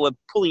before they were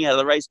pulling out of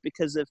the race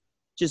because of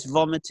just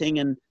vomiting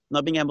and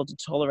not being able to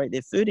tolerate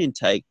their food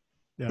intake.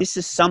 Yeah. This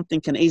is something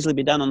can easily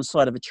be done on the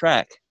side of a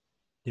track.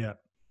 Yeah.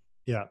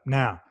 Yeah.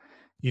 Now,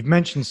 you've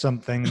mentioned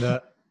something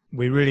that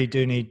we really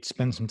do need to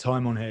spend some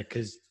time on here,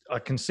 because I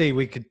can see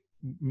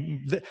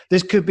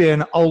this could be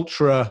an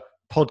ultra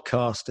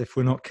podcast if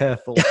we're not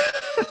careful.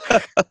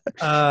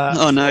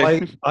 Oh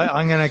no!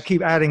 I'm going to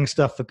keep adding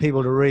stuff for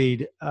people to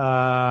read,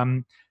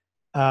 and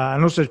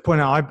also to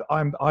point out,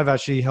 I've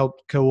actually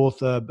helped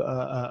co-author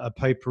a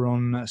paper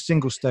on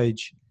single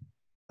stage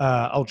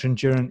ultra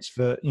endurance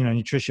for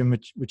nutrition,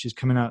 which is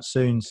coming out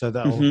soon. So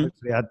that will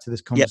hopefully add to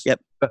this conversation.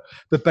 Yep.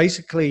 But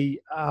basically,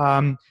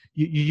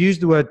 you use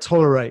the word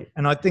tolerate,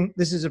 and I think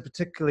this is a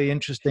particularly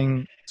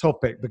interesting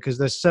topic because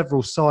there's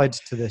several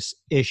sides to this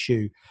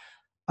issue.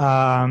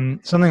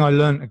 Something I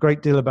learned a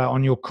great deal about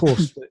on your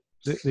course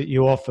that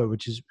you offer,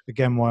 which is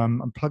again why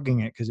I'm plugging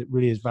it, because it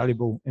really is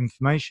valuable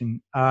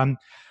information.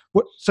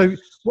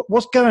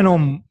 What's going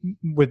on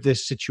with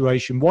this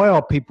situation? Why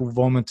are people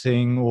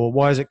vomiting, or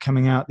why is it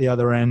coming out the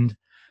other end?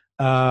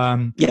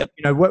 Is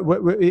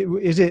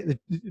it,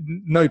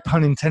 no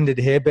pun intended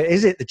here, but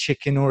is it the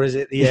chicken or is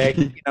it the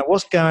egg?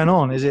 What's going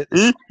on? Is it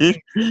the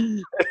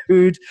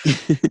food?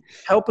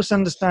 Help us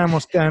understand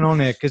what's going on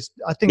here, because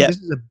I think this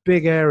is a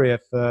big area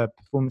for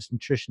performance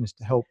nutritionists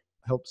to help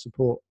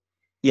support.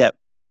 Yep.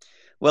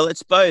 Well,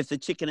 it's both the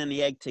chicken and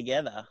the egg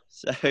together.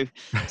 So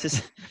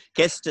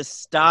to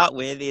start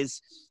with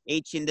is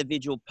each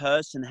individual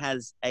person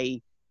has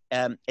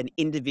an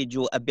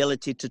individual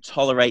ability to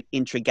tolerate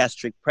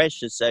intragastric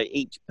pressure. So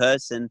each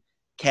person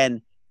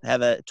can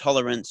have a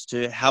tolerance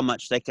to how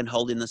much they can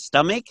hold in the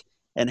stomach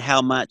and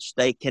how much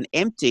they can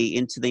empty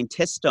into the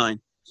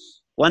intestine.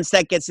 Once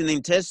that gets in the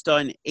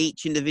intestine,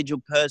 each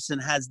individual person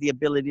has the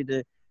ability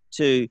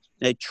to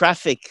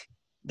traffic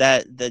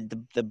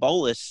the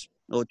bolus,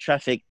 or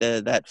traffic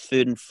that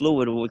food and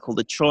fluid, or what we call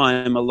the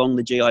tryme, along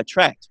the GI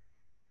tract.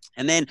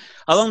 And then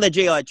along the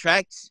GI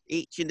tract,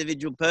 each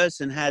individual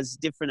person has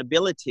different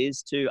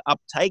abilities to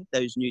uptake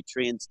those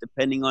nutrients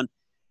depending on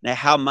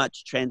how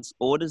much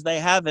transporters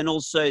they have, and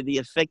also the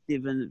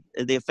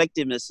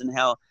effectiveness and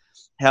how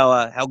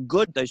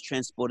good those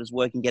transporters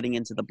work in getting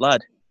into the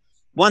blood.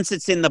 Once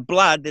it's in the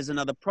blood, there's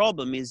another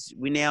problem, is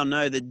we now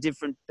know that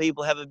different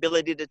people have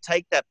ability to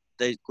take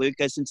the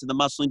glucose into the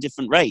muscle in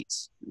different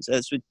rates. So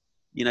that's with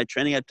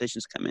training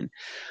adaptations come in.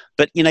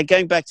 But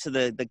going back to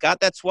the gut,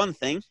 that's one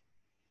thing.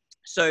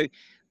 So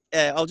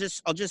I'll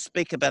just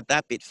speak about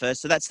that bit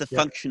first. So that's the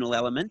functional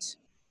element.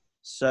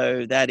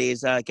 So that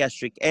is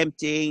gastric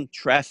emptying,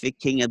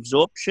 trafficking,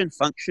 absorption,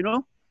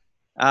 functional.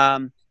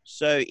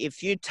 So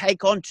if you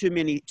take on too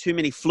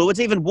many fluids,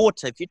 even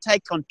water, if you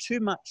take on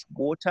too much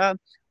water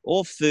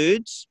or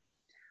foods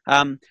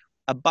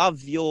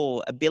above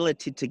your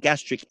ability to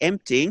gastric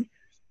emptying,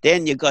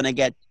 then you're going to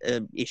get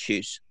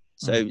issues.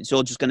 So it's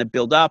all just going to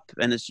build up,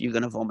 and you're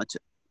going to vomit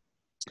it.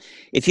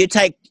 If you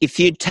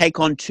take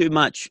on too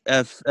much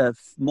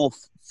more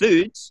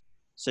foods,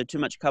 so too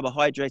much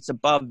carbohydrates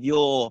above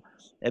your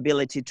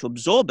ability to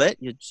absorb it,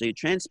 so your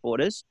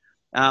transporters,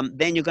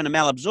 then you're going to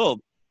malabsorb.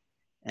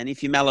 And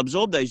if you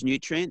malabsorb those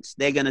nutrients,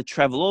 they're going to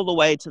travel all the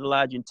way to the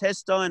large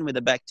intestine, where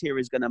the bacteria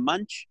is going to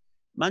munch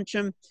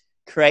them,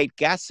 create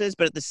gases.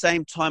 But at the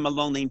same time,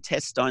 along the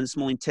intestine,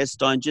 small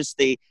intestine, just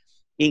the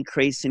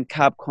increase in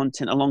carb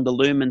content along the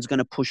lumen is going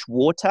to push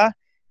water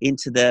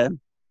into the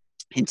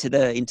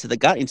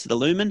gut, into the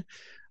lumen.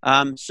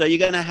 So you're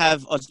going to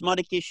have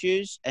osmotic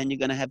issues and you're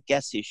going to have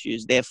gas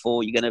issues.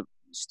 Therefore, you're going to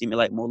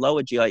stimulate more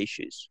lower GI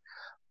issues.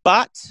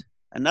 But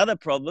another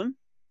problem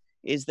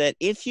is that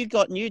if you've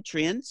got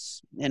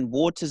nutrients and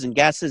waters and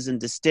gases and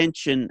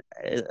distension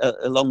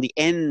along the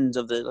ends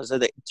of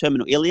the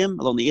terminal ileum,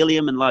 along the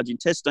ileum and large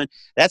intestine,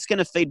 that's going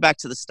to feed back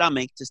to the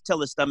stomach to tell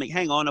the stomach,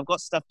 hang on, I've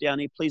got stuff down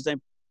here, please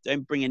don't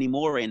bring any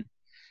more in.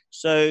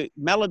 So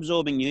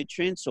malabsorbing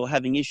nutrients or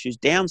having issues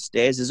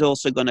downstairs is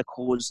also going to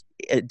cause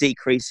a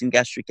decrease in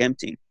gastric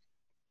emptying.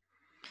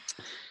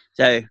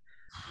 So,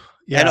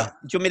 do you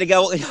want me to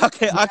go?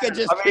 I could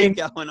just keep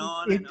going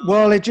on.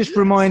 Well, it just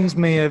reminds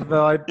me of,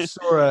 I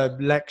saw a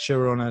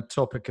lecture on a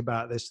topic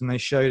about this, and they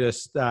showed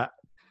us that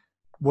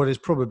what is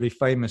probably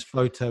famous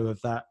photo of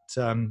that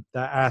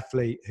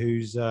athlete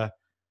who's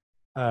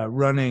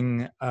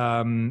running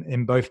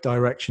in both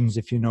directions,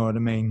 if you know what I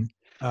mean.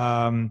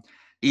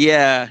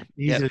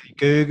 Easily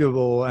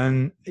Googleable,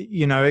 and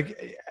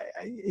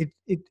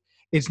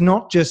it's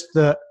not just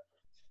that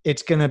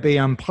it's going to be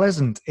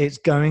unpleasant, it's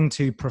going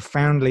to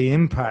profoundly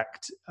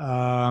impact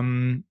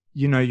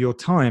your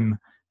time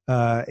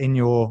in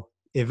your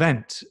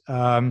event.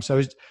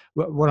 So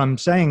what I'm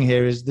saying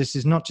here is, this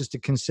is not just a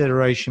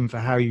consideration for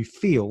how you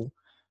feel,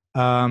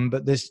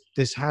 but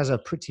this has a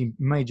pretty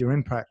major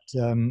impact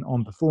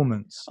on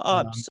performance.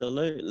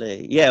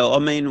 Absolutely. Yeah, I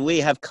mean, we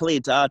have clear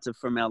data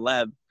from our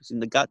lab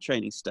in the gut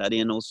training study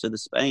and also the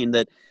Spain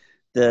that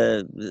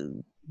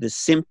the the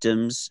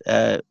symptoms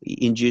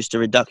induced a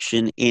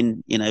reduction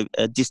in,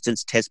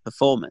 distance test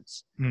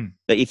performance.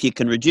 But if you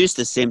can reduce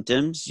the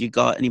symptoms, you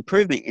got an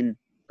improvement in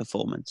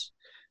performance.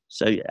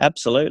 So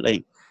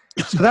absolutely.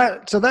 So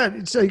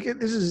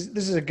this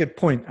is a good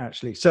point,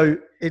 actually. So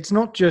it's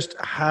not just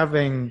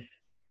having,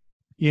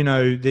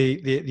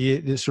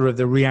 the sort of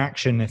the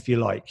reaction, if you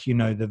like,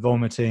 the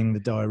vomiting, the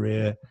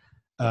diarrhea,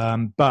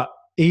 but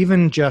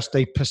even just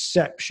a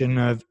perception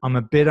of I'm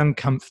a bit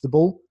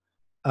uncomfortable,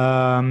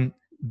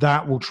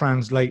 that will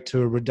translate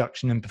to a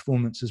reduction in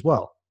performance as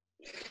well.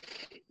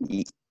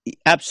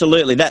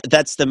 Absolutely.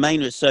 That's the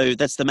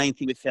main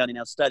thing we found in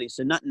our study.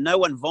 So no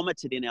one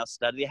vomited in our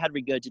study. They had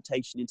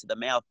regurgitation into the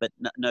mouth, but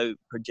no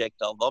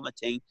projectile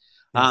vomiting.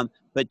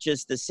 But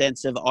just the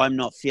sense of I'm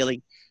not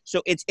feeling.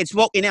 So it's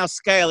what in our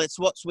scale, it's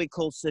what we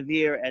call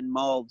severe and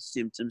mild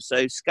symptoms.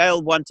 So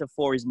scale 1 to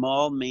 4 is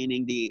mild,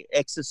 meaning the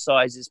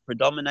exercise is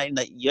predominating.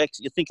 That you're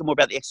thinking more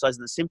about the exercise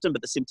than the symptom,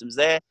 but the symptom's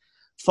there.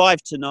 5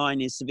 to 9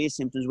 is severe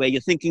symptoms, where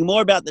you're thinking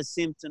more about the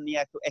symptom, the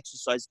actual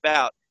exercise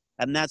bout.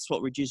 And that's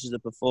what reduces the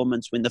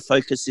performance, when the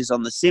focus is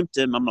on the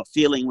symptom, I'm not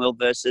feeling well,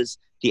 versus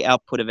the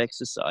output of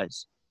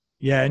exercise.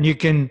 Yeah, and you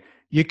can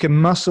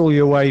muscle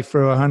your way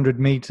through 100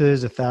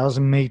 meters,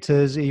 1,000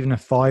 meters, even a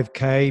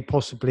 5K,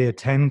 possibly a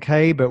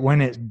 10K. But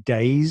when it's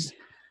days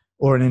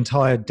or an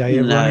entire day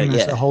of running,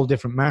 that's a whole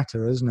different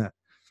matter, isn't it?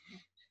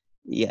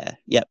 Yeah.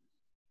 Yep.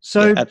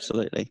 So yeah,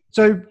 absolutely.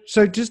 So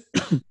just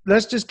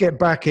let's just get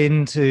back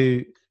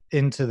into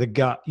the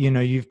gut.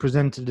 You've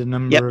presented a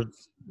number of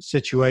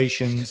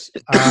situations.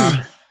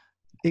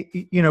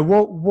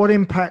 What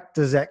impact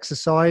does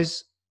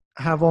exercise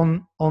have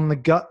on the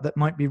gut that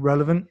might be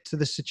relevant to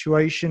the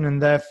situation,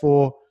 and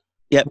therefore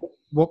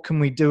what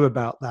can we do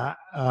about that,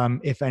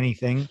 if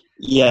anything?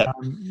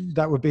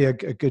 That would be a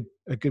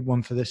good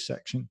one for this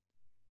section.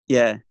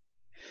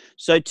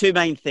 So 2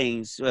 main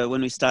things when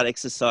we start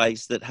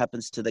exercise that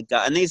happens to the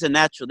gut, and these are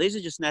natural. These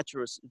are just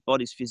natural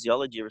body's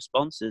physiology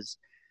responses.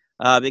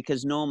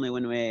 Because normally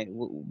when we're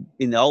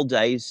in the old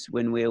days,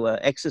 when we were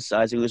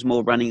exercising, it was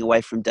more running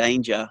away from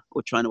danger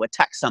or trying to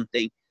attack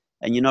something,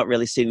 and you're not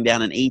really sitting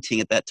down and eating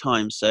at that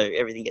time. So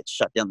everything gets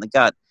shut down the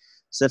gut.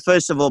 So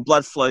first of all,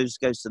 blood flows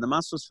goes to the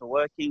muscles for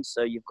working.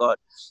 So you've got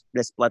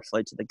less blood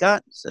flow to the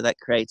gut. So that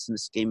creates an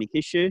ischemic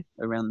issue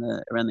around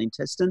the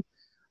intestine.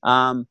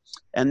 And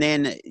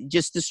then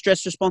just the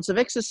stress response of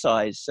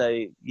exercise.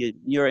 So your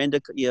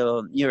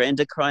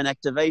neuroendocrine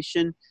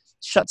activation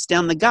shuts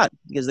down the gut,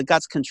 because the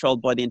gut's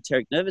controlled by the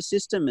enteric nervous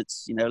system.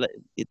 It's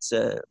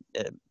a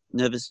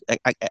nervous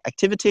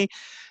activity.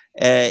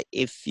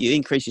 If you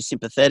increase your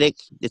sympathetic,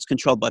 it's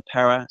controlled by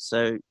para,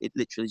 so it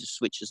literally just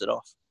switches it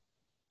off.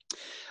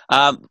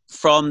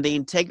 From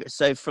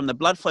the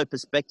blood flow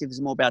perspective, it's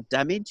more about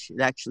damage.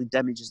 It actually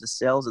damages the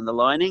cells and the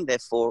lining,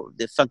 therefore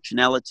the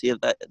functionality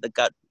of the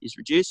gut is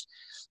reduced.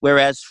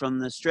 Whereas from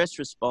the stress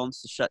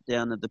response, the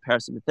shutdown of the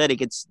parasympathetic,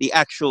 it's the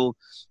actual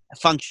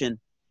function.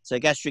 So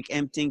gastric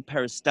emptying,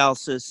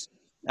 peristalsis,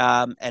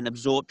 and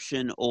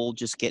absorption all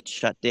just get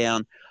shut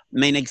down. I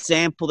mean,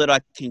 example that I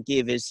can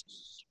give is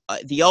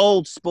the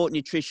old sport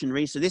nutrition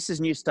research. This is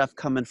new stuff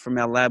coming from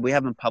our lab. We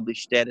haven't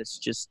published yet. It's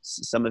just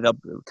some of our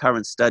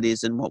current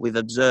studies, and what we've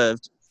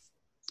observed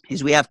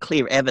is we have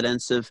clear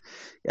evidence of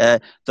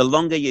the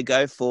longer you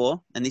go for,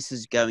 and this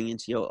is going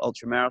into your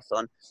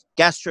ultramarathon,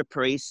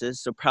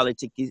 gastroparesis or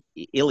paralytic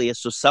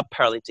ileus or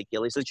subparalytic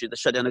ileus, literally the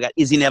shutdown of the gut,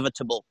 is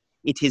inevitable.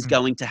 It is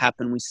going to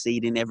happen. We see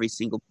it in every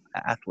single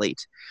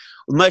athlete.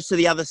 Most of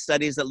the other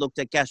studies that looked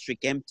at gastric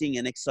emptying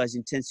and exercise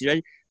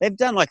intensity, they've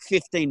done like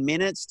 15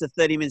 minutes to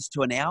 30 minutes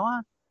to an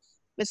hour.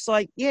 It's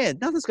like,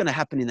 nothing's going to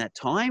happen in that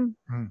time.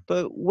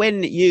 But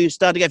when you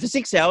start to go for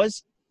 6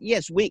 hours,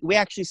 yes, we're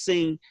actually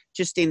seeing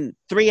just in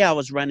 3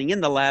 hours running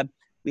in the lab,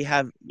 we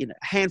have a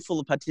handful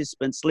of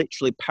participants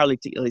literally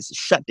paralytic ileus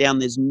shut down.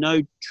 There's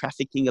no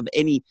trafficking of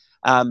any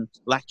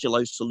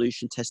lactulose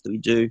solution test that we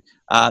do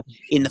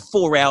in the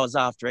 4 hours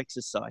after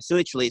exercise. So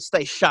literally it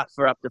stays shut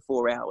for up to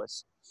 4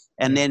 hours,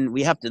 and then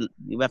we have to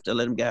let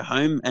them go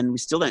home, and we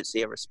still don't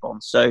see a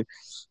response. So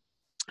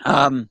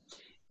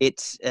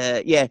it's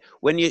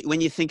when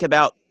you think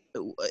about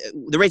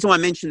the reason why I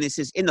mention this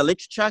is in the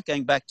literature,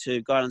 going back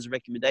to guidelines and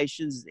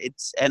recommendations,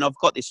 and I've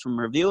got this from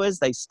reviewers,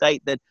 they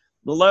state that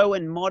low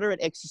and moderate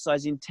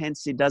exercise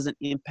intensity doesn't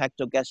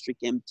impact on gastric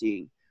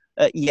emptying.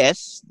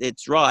 Yes,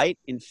 it's right.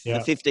 For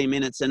 15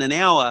 minutes and an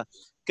hour,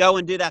 go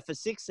and do that for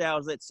 6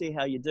 hours. Let's see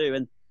how you do.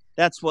 And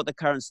that's what the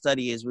current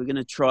study is. We're going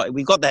to try.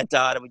 We've got that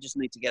data. We just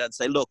need to get out and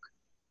say, look,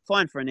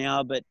 fine for an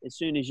hour, but as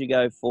soon as you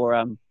go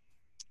for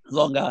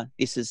longer,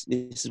 this is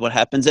what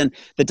happens. And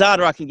the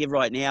data I can give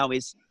right now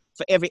is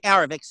for every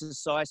hour of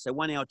exercise, so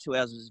 1 hour, 2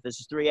 hours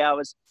versus 3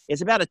 hours,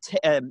 it's about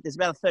there's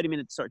about a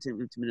 30-minute.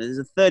 There's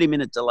a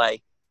 30-minute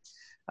delay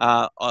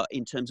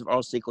in terms of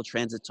oral cecal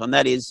transit time.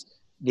 That is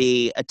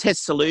a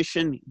test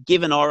solution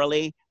given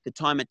orally, the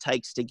time it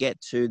takes to get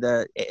to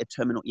the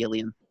terminal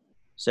ileum.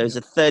 So there's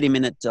a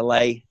 30-minute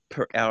delay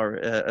per hour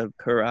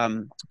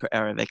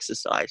of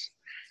exercise.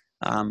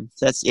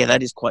 That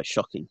is quite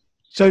shocking.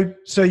 So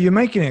you're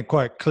making it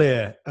quite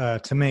clear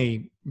to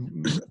me,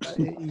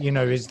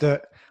 is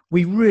that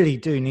we really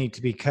do need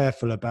to be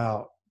careful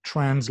about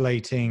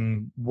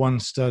translating one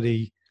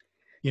study,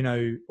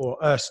 or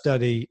a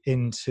study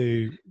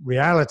into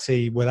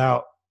reality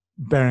without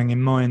bearing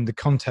in mind the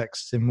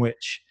context in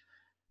which,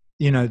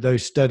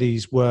 those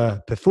studies were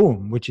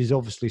performed, which is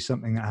obviously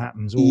something that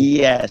happens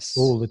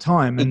all the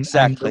time. And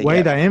the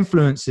way that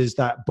influences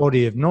that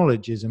body of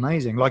knowledge is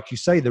amazing. Like you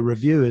say, the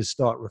reviewers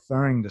start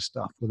referring to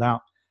stuff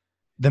without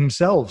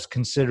themselves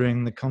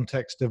considering the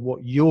context of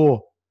what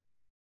you're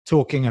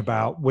talking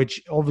about,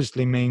 which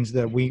obviously means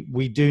that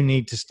we do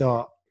need to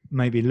start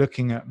maybe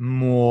looking at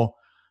more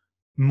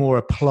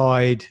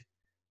applied,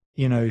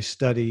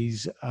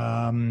 studies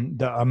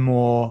that are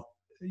more,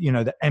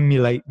 that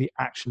emulate the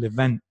actual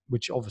event,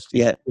 which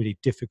obviously is really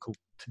difficult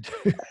to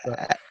do.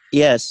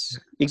 Yes,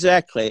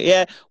 exactly.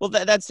 Yeah, well,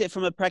 that's it.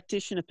 From a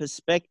practitioner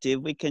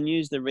perspective, we can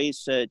use the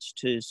research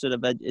to sort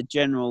of a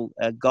general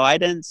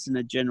guidance and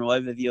a general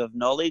overview of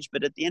knowledge.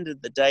 But at the end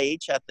of the day,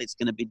 each athlete's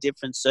going to be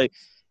different. So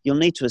you'll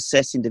need to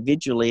assess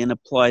individually and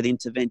apply the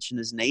intervention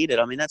as needed.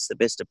 I mean, that's the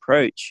best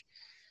approach.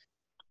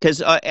 Because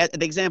the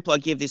example I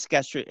give, this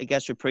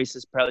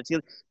gastroparesis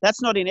paralytic,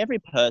 that's not in every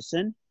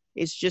person.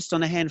 It's just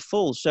on a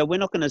handful. So we're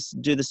not going to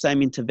do the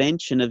same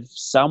intervention of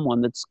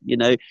someone that's,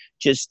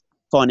 just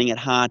finding it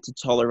hard to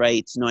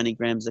tolerate 90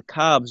 grams of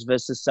carbs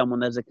versus someone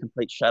that's a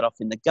complete shut off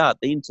in the gut.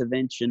 The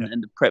intervention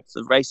and the prep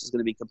for the race is going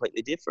to be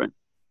completely different.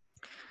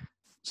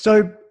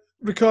 So,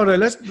 Ricardo,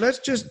 let's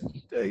just,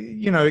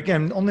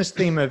 again, on this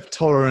theme of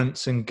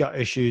tolerance and gut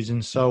issues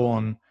and so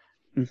on,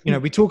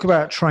 we talk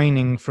about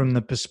training from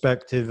the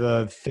perspective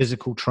of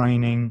physical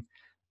training,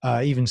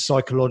 even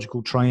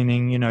psychological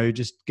training,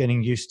 just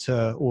getting used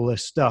to all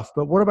this stuff.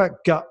 But what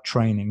about gut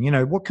training?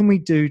 What can we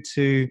do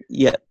to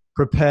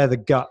prepare the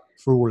gut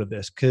for all of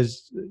this?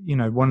 Because,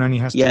 one only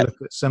has to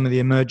look at some of the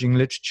emerging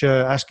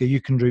literature. Asker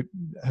Jeukendrup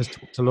has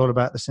talked a lot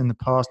about this in the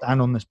past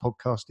and on this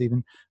podcast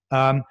even.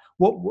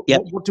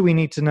 What do we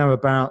need to know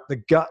about the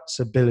gut's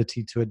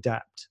ability to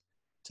adapt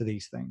to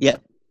these things? Yeah.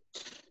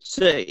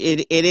 So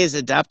it is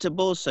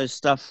adaptable. So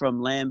stuff from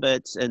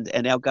Lambert's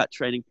and our gut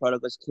training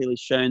protocol has clearly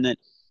shown that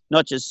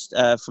not just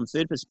from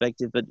food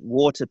perspective, but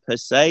water per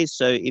se.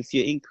 So if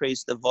you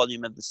increase the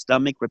volume of the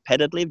stomach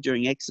repetitively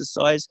during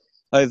exercise,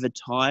 over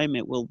time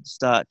it will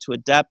start to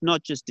adapt,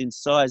 not just in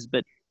size,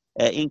 but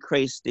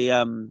increase the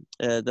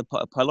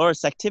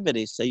pylorus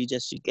activity. So you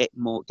get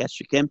more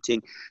gastric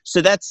emptying.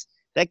 So that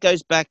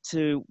goes back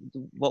to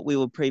what we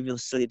were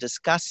previously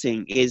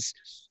discussing, is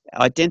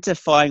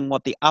identifying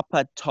what the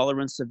upper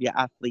tolerance of your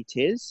athlete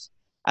is,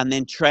 and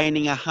then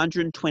training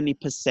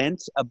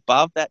 120%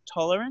 above that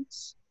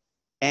tolerance,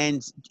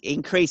 and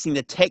increasing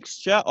the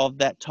texture of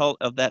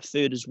that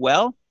food as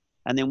well.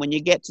 And then when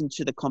you get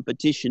into the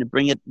competition,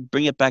 bring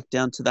it back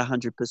down to the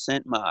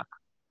 100% mark.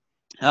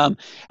 And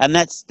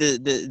that's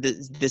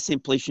the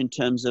simplest in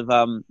terms of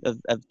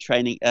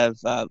training of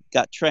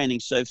gut training.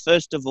 So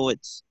first of all,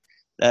 it's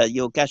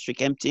your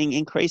gastric emptying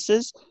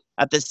increases.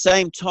 At the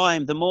same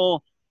time, the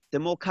more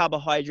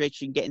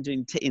carbohydrates you can get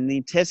in the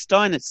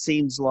intestine, it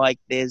seems like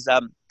there's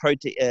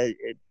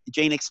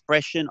gene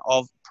expression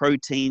of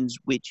proteins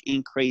which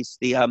increase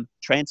the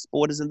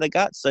transporters in the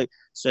gut. So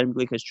sodium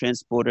glucose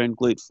transporter and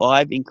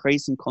GLUT5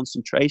 increase in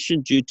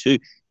concentration due to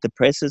the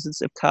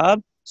presence of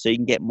carb, so you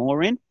can get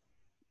more in.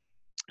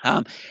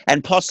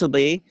 And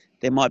possibly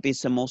there might be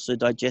some also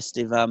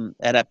digestive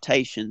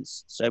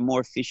adaptations, so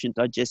more efficient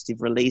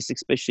digestive release,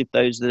 especially if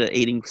those that are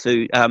eating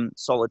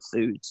solid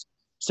foods.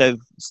 So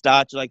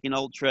starch, like in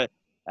ultra,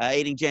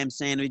 eating jam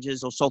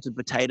sandwiches or salted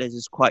potatoes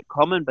is quite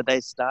common, but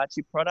they're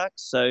starchy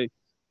products. So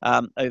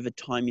over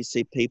time, you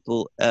see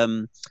people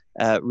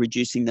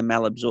reducing the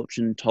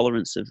malabsorption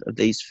tolerance of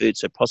these foods.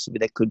 So possibly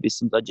there could be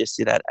some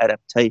digestive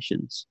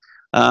adaptations.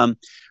 I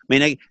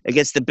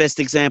guess the best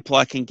example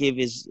I can give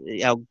is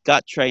our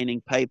gut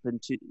training paper in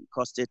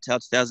Costa et al.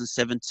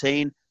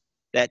 2017.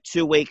 That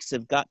 2 weeks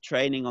of gut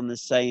training on the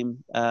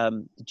same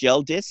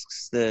gel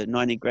discs, the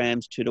 90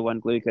 grams, 2-to-1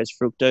 glucose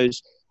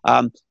fructose,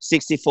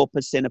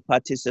 64% of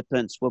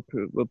participants were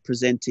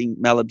presenting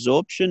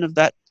malabsorption of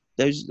that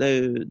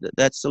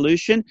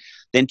solution.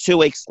 Then 2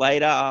 weeks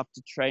later, after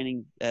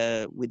training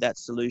with that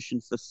solution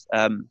for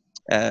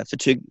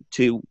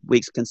two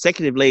weeks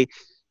consecutively,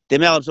 the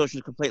malabsorption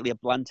is completely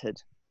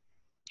blunted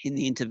in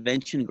the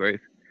intervention group.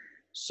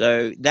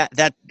 So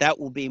that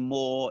will be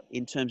more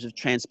in terms of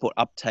transport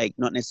uptake,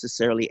 not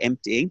necessarily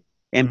emptying.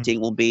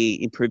 Emptying will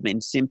be improvement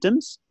in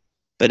symptoms,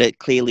 but it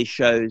clearly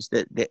shows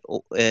that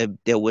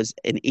there was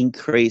an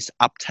increased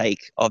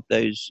uptake of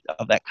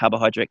that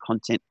carbohydrate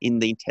content in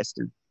the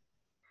intestine.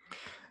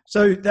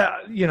 So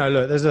that,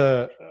 look, there's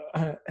a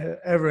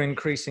ever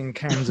increasing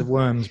cans of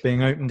worms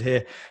being opened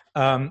here.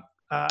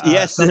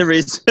 Yes, there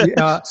is.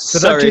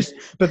 Sorry.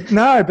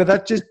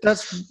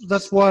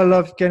 That's why I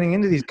love getting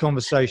into these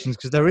conversations,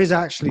 because there is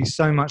actually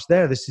so much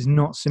there. This is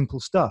not simple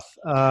stuff.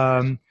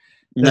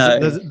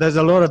 There's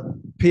a lot of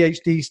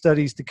PhD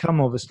studies to come,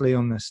 obviously,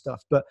 on this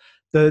stuff. But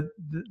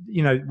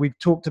we've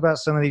talked about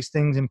some of these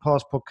things in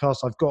past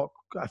podcasts. I've got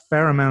a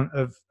fair amount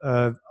of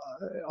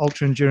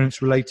ultra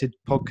endurance related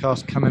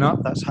podcasts coming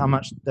up. That's how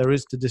much there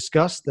is to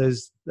discuss.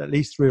 There's at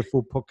least 3 or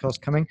 4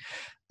 podcasts coming.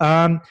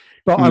 But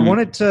I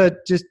wanted to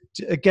just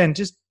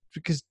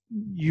because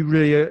you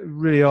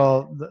really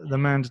are the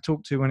man to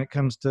talk to when it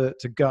comes to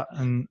gut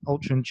and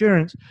ultra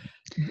endurance,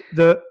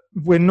 that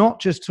we're not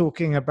just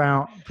talking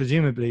about,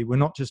 presumably, we're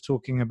not just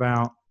talking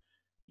about,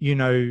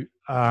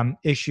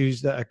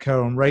 issues that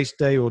occur on race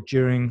day or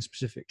during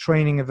specific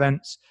training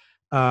events,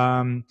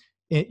 how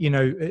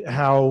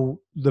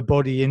the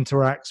body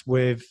interacts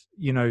with,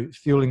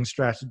 fueling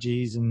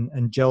strategies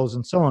and gels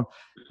and so on.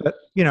 But,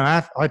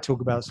 I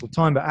talk about this all the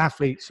time, but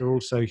athletes are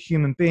also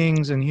human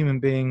beings, and human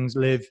beings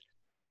live,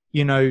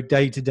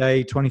 day to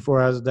day,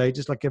 24 hours a day,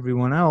 just like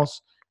everyone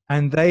else.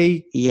 And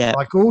they,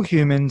 like all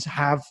humans,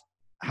 have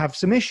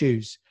some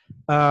issues.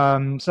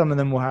 Some of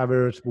them will have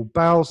irritable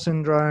bowel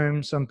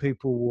syndrome. Some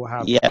people will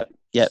have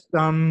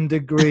some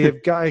degree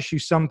of gut issue.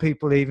 Some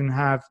people even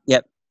have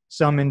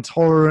some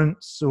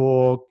intolerance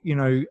or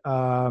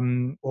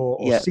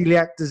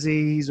celiac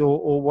disease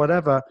or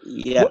whatever.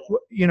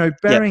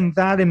 Bearing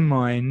that in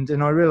mind,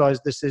 and I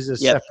realize this is a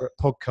separate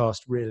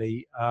podcast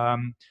really,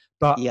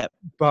 but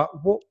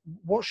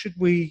what should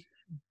we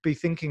be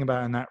thinking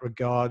about in that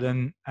regard,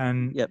 and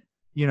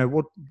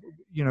what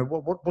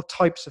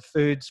types of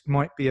foods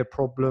might be a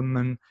problem,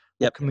 and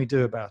what can we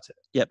do about it?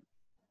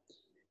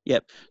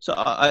 So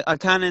I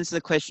can't answer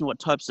the question what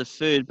types of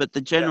food, but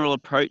the general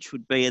approach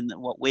would be, and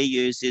what we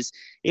use is,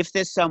 if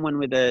there's someone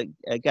with a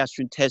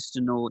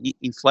gastrointestinal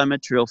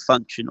inflammatory or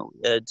functional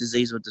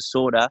disease or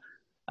disorder,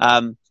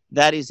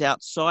 that is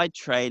outside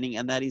training,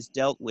 and that is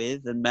dealt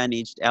with and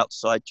managed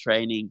outside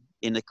training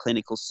in a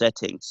clinical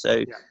setting.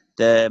 So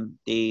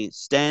the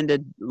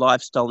standard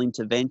lifestyle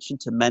intervention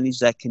to manage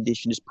that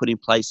condition is put in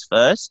place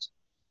first.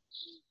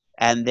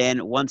 And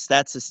then once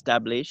that's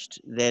established,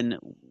 then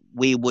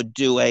we would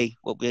do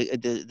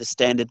the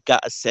standard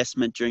gut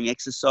assessment during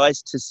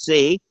exercise to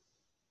see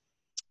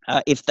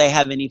if they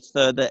have any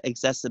further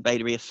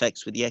exacerbatory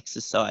effects with the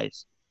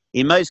exercise.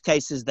 In most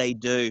cases, they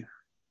do.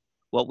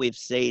 What we've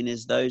seen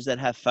is those that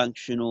have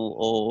functional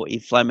or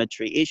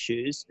inflammatory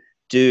issues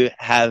do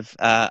have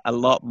a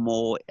lot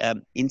more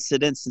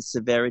incidence and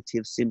severity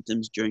of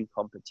symptoms during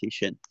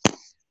competition,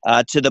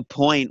 to the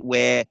point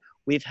where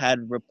we've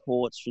had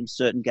reports from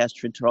certain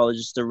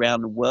gastroenterologists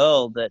around the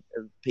world that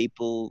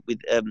people with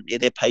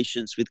their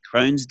patients with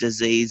Crohn's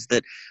disease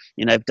that,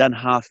 have done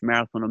half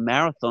marathon or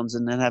marathons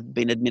and then have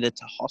been admitted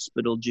to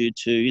hospital due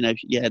to,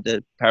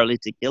 the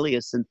paralytic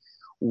ileus. And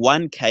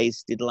one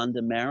case did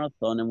London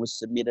Marathon and was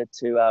submitted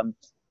to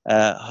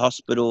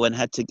hospital and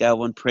had to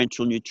go on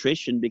parenteral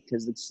nutrition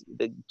because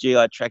the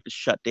GI tract is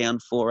shut down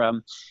for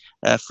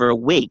a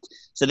week.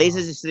 So these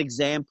are just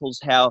examples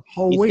how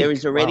there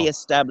is already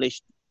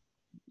established.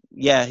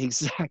 Yeah,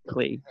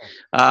 exactly.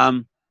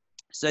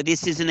 So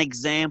this is an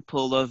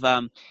example of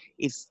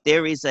if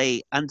there is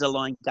a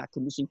underlying gut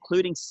condition,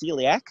 including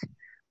celiac,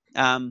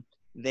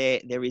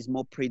 there is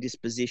more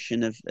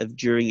predisposition of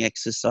during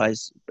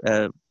exercise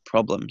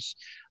problems.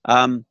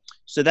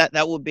 So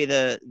that would be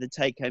the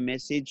take-home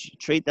message.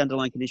 Treat the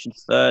underlying condition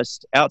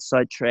first,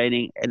 outside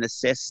training, and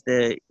assess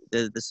the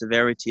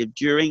severity of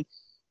during.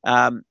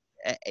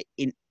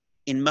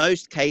 In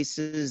most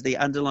cases, the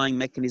underlying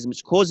mechanism which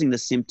is causing the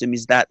symptom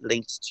is that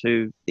linked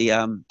to the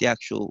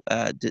actual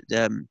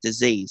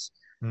disease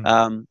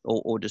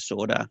or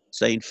disorder.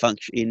 So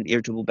in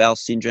irritable bowel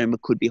syndrome,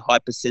 it could be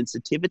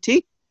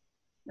hypersensitivity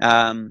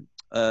of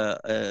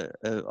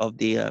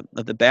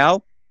the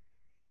bowel,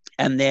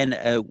 and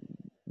then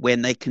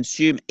when they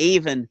consume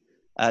even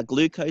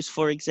glucose,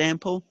 for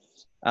example,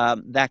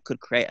 that could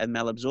create a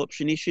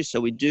malabsorption issue.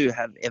 So we do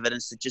have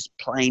evidence that just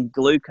plain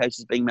glucose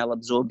is being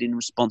malabsorbed in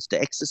response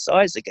to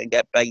exercise. Again,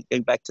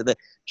 going back to the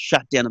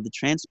shutdown of the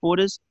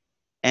transporters.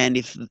 And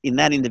if in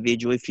that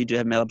individual, if you do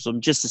have malabsorption,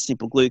 just a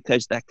simple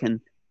glucose, that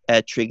can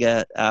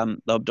trigger the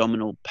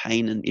abdominal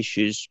pain and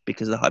issues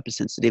because of the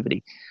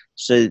hypersensitivity.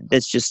 So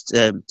that's just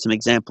some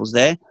examples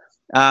there.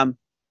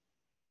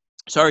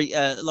 Sorry,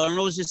 Lauren,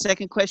 what was your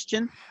second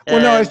question? Well,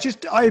 no, it's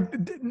just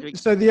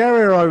so the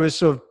area I was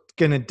sort of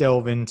going to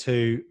delve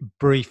into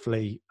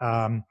briefly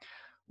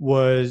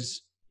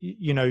was,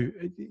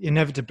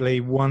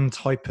 inevitably one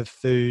type of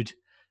food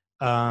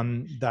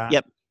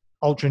that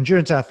ultra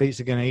endurance athletes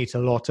are going to eat a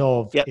lot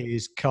of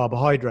is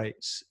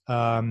carbohydrates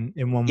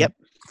in one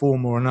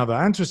form or another,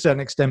 and to a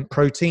certain extent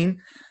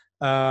protein,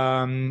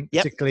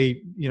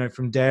 particularly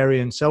from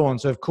dairy and so on.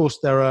 So of course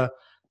there are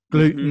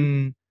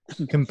gluten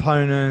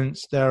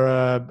components, there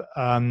are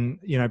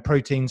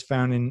proteins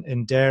found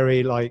in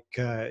dairy like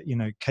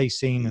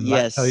casein and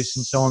lactose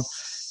and so on.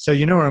 So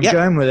where I'm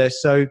going with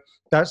this. So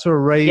that sort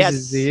of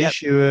raises the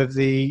issue of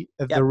the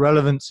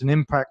relevance and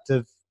impact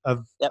of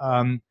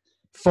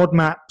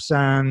FODMAPs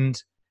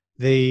and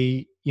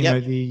the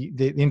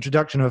the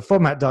introduction of a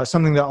FODMAP diet,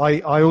 something that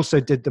I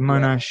also did the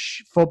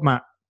Monash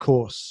FODMAP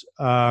course.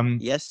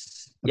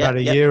 about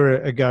a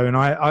year ago, and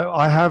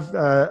I have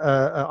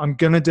I'm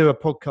going to do a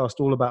podcast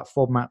all about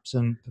FODMAPs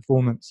and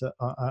performance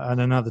at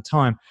another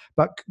time.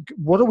 But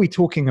what are we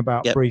talking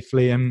about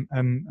briefly, and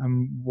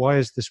why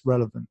is this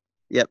relevant?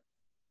 Yep.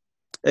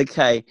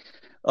 Okay.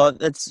 Oh,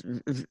 that's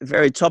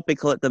very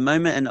topical at the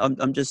moment, and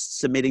I'm just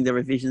submitting the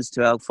revisions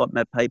to our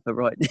FODMAP paper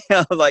right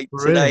now, like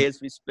today as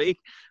we speak.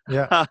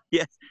 Yeah.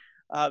 Yes.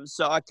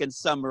 So I can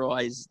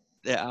summarize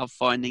our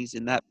findings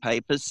in that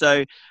paper.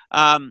 So,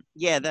 that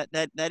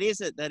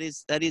is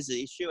an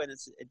issue, and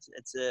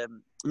it's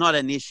not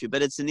an issue,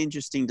 but it's an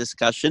interesting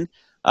discussion.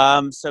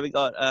 So we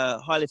got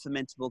highly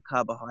fermentable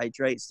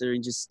carbohydrates that are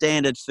in just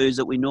standard foods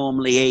that we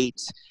normally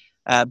eat: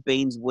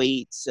 beans,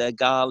 wheat,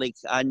 garlic,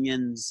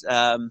 onions,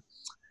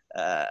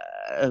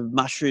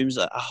 mushrooms,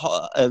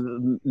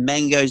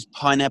 mangoes,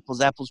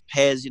 pineapples, apples,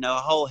 pears. A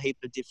whole heap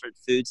of different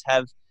foods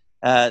have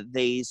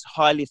these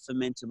highly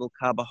fermentable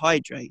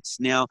carbohydrates.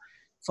 Now,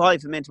 highly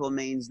fermentable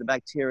means the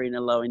bacteria in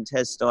the lower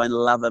intestine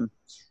love them.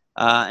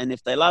 And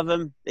if they love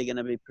them, they're going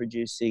to be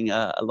producing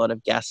a lot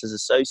of gases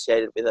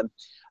associated with them.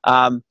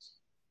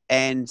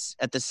 And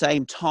at the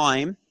same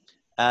time,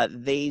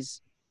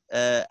 these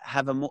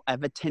have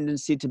a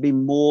tendency to be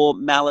more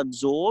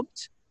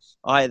malabsorbed,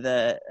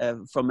 either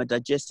from a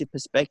digestive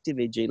perspective,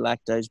 e.g.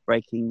 lactose,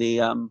 breaking the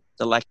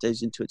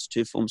lactose into its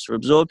two forms for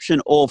absorption,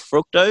 or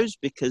fructose,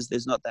 because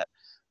there's not that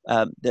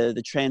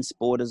the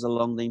transporters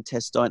along the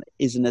intestine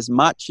isn't as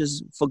much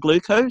as for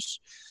glucose.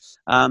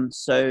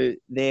 So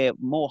they're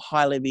more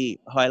highly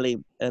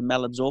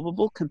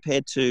malabsorbable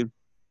compared to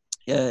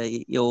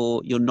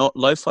your not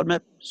low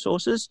FODMAP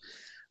sources.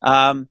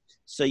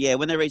 So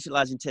when they reach the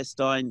large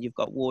intestine, you've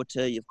got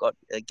water, you've got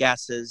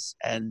gases,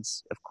 and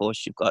of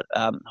course you've got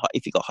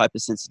if you've got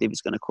hypersensitivity, it's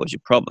going to cause you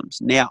problems.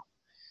 Now,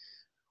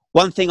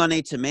 one thing I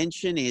need to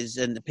mention is,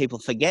 and people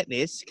forget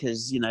this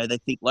because they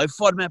think low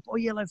FODMAP,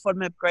 low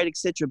FODMAP, great,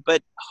 etc.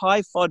 But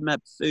high FODMAP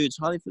foods,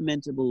 highly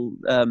fermentable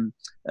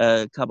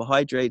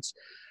carbohydrates,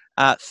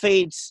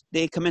 feeds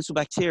their commensal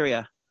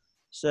bacteria.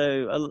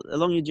 So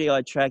along your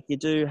GI tract, you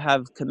do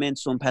have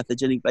commensal and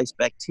pathogenic-based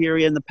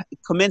bacteria, and the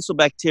commensal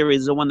bacteria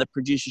is the one that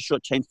produces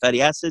short-chain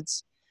fatty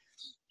acids.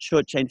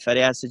 Short-chain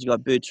fatty acids, you've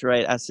got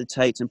butyrate,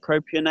 acetate, and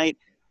propionate,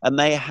 and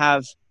they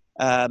have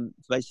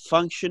both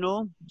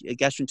functional,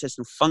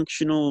 gastrointestinal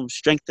functional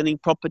strengthening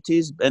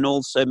properties, and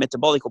also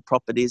metabolic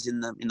properties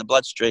in the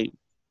bloodstream.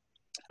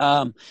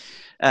 So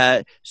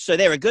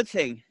they're a good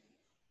thing.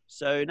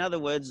 So in other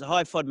words,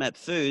 high FODMAP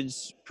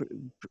foods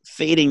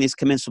feeding this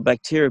commensal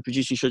bacteria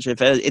producing short-chain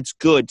fatty acids, it's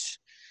good.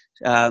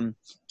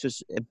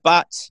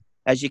 But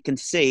as you can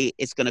see,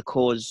 it's going to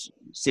cause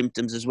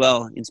symptoms as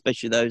well,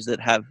 especially those that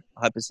have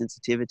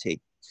hypersensitivity.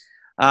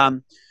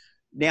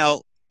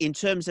 Now, in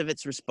terms of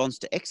its response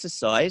to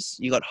exercise,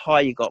 you got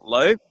high, you got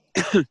low.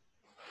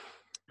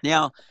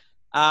 Now,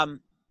 do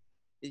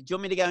you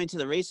want me to go into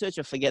the research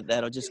or forget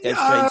that? Or just go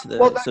straight into the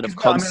sort of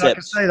concept? Like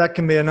I say, that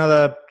can be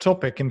another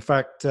topic. In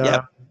fact,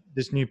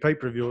 this new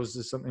paper of yours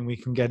is something we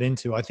can get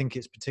into. I think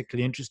it's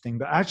particularly interesting.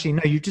 But actually,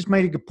 no, you just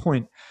made a good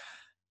point.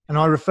 And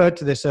I referred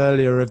to this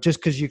earlier of just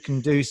because you can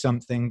do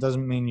something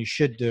doesn't mean you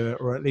should do it,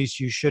 or at least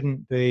you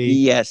shouldn't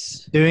be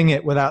doing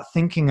it without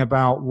thinking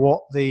about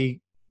what the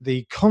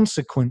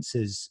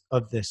consequences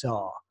of this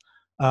are.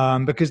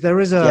 Because there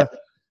is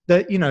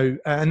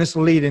and this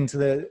will lead into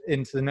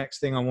the next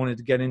thing I wanted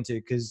to get into,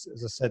 because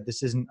as I said,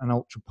 this isn't an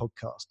ultra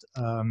podcast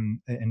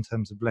in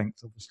terms of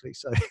length, obviously.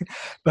 So,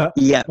 but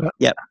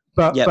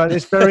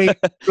it's very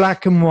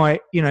black and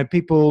white.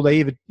 People, they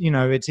either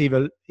it's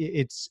either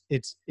it's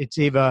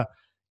either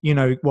going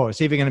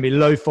to be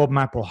low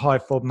FODMAP or high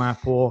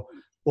FODMAP,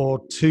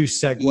 or two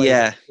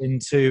segue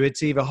into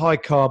it's either high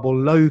carb or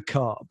low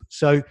carb.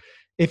 So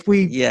if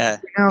we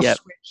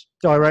switch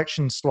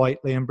direction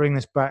slightly and bring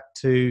this back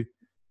to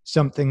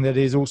something that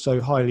is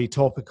also highly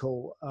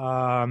topical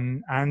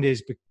and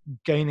is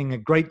gaining a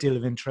great deal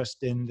of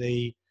interest in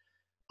the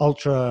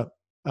ultra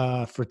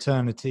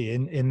fraternity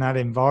in that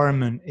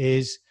environment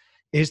is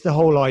the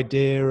whole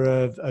idea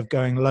of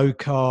going low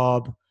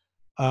carb,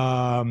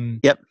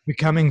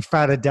 becoming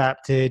fat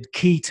adapted,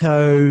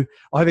 keto.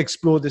 I've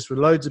explored this with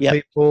loads of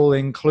people,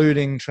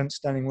 including Trent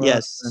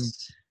Stanning-Worth and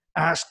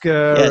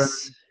Asker,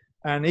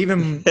 and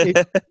even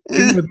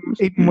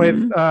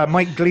with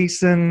Mike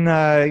Gleason,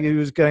 who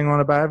was going on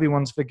about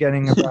everyone's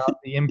forgetting about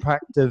the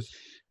impact of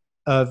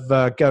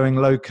going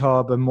low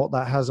carb and what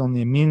that has on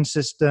the immune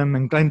system,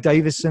 and Glenn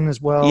Davison as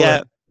well.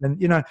 And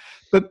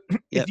but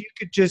if you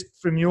could just,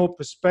 from your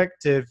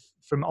perspective,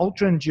 from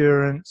ultra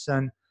endurance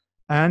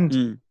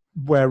and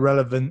where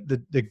relevant,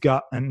 the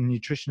gut and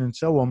nutrition and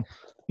so on,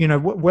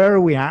 where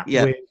are we at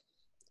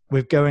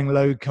with going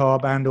low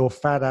carb and or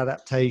fat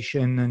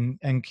adaptation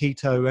and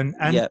keto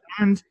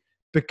and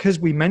because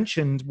we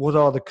mentioned what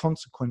are the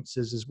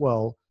consequences as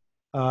well,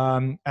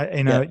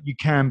 you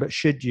can, but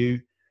should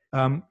you,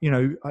 I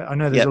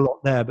know there's a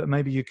lot there, but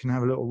maybe you can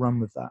have a little run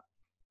with that.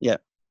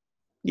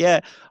 I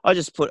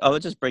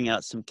would just bring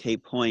out some key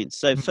points.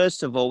 So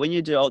first of all, when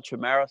you do ultra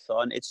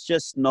marathon, it's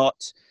just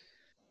not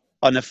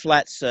on a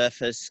flat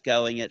surface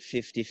going at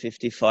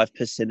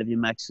 55% of your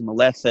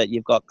maximal effort.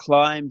 You've got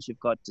climbs, you've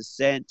got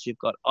descent, you've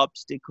got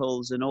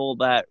obstacles, and all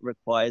that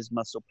requires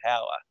muscle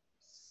power.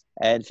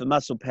 And for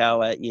muscle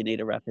power, you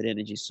need a rapid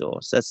energy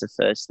source. That's the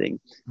first thing.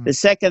 The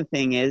second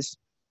thing is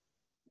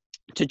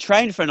to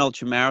train for an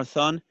ultra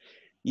marathon.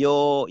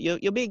 You'll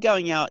be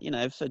going out,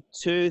 for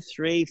 2,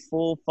 3,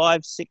 4,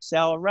 5, 6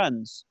 hour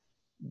runs.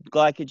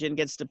 Glycogen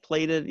gets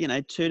depleted,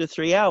 2 to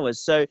 3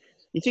 hours. So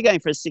if you're going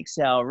for a 6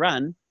 hour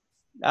run,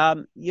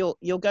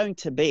 you're going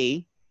to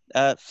be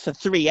for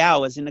 3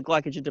 hours in the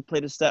glycogen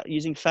depleted start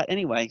using fat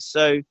anyway.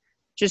 So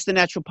just the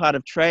natural part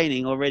of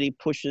training already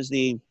pushes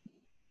the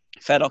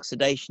fat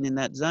oxidation in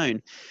that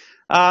zone.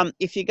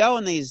 If you go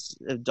on these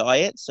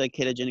diets, so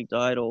ketogenic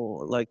diet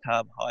or low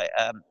carb,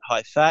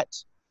 high fat,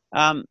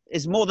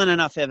 is more than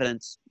enough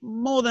evidence.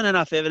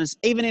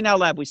 Even in our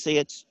lab, we see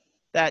it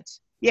that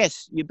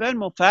yes, you burn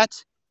more fat,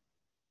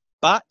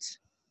 but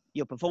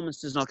your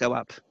performance does not go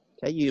up.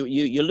 Okay,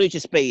 you lose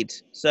your speed,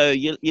 so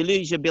you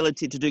lose your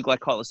ability to do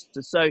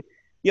glycolysis. So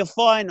you're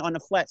fine on a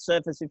flat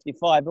surface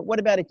 55, but what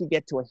about if you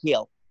get to a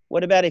hill?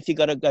 What about if you've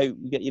got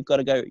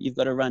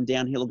to run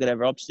downhill or get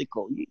over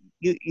obstacle?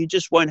 You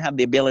just won't have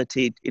the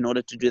ability in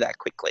order to do that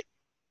quickly.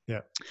 Yeah.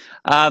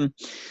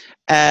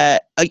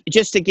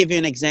 Just to give you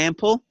an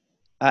example,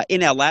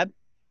 in our lab,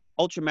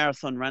 ultra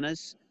marathon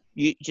runners,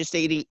 you just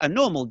eating a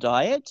normal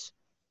diet,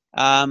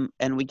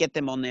 and we get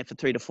them on there for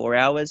 3 to 4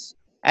 hours.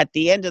 At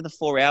the end of the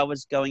 4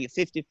 hours, going at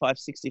 55,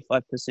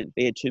 65%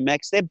 VO2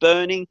 max, they're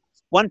burning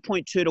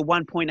 1.2 to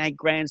 1.8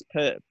 grams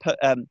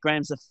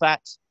grams of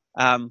fat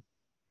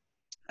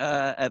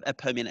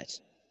per minute.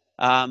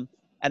 And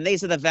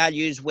these are the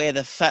values where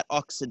the fat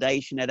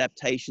oxidation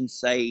adaptation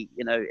say,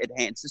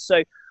 enhances.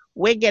 So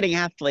we're getting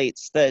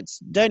athletes that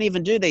don't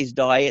even do these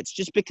diets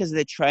just because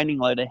their training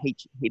load are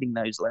hitting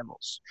those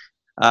levels.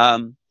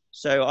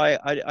 So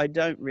I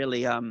don't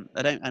really I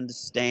don't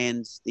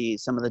understand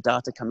some of the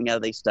data coming out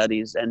of these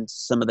studies and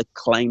some of the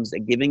claims they're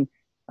giving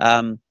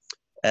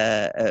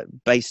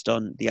based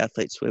on the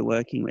athletes we're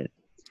working with.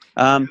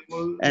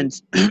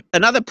 And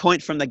another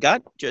point from the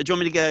gut. Do you want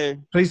me to go?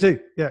 Please do.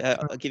 Yeah.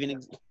 I'll give you an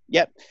example.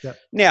 Yep.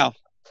 Now,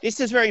 this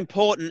is very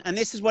important, and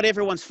this is what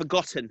everyone's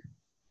forgotten.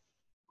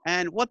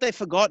 And what they've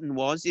forgotten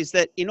is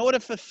that in order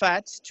for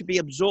fat to be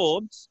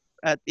absorbed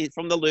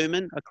from the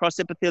lumen across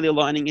epithelial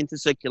lining into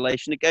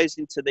circulation, it goes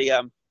into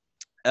the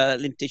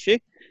lymph tissue.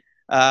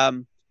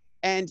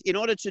 And in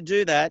order to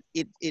do that,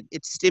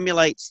 it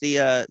stimulates the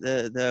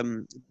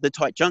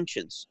tight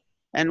junctions.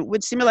 And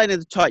with stimulating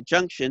the tight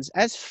junctions,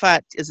 as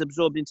fat is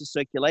absorbed into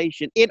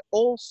circulation, it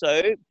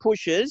also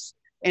pushes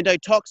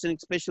endotoxin,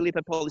 especially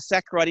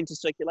lipopolysaccharide, into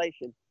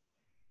circulation.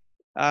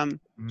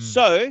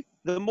 So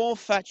the more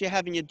fat you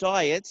have in your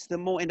diets, the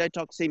more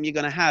endotoxin you're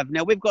going to have.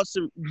 Now, we've got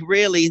some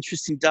really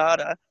interesting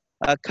data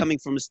coming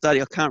from a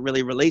study. I can't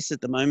really release at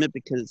the moment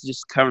because it's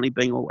just currently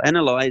being all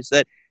analyzed,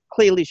 that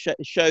clearly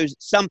shows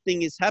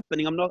something is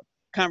happening.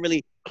 Can't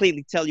really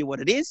clearly tell you what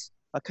it is.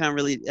 I can't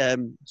really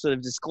sort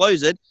of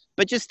disclose it,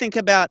 but just think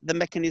about the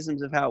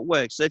mechanisms of how it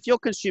works. So if you're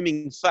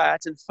consuming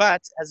fat, and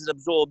fat, as it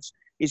absorbs,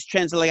 is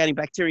translating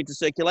bacteria into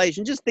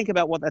circulation, just think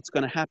about what that's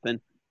going to happen.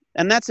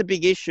 And that's a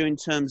big issue in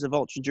terms of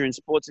ultra-endurance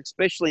sports,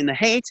 especially in the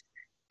heat,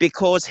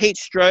 because heat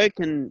stroke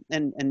and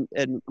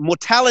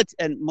mortality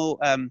and more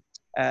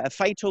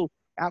fatal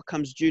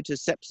outcomes due to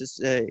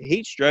sepsis,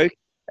 heat stroke,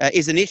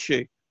 is an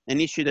issue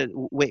that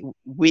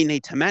we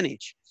need to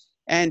manage.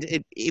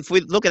 And if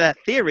we look at that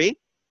theory,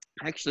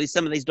 actually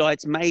some of these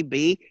diets may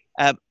be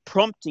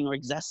prompting or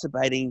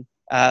exacerbating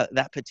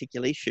that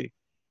particular issue,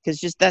 because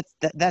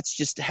that's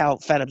just how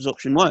fat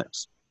absorption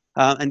works.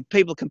 And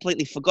people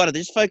completely forgot it. They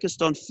just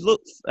focused on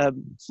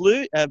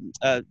food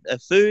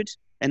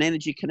and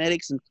energy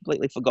kinetics and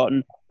completely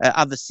forgotten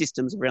other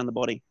systems around the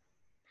body.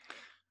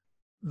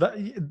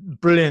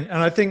 Brilliant.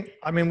 And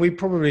I mean, we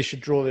probably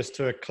should draw this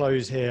to a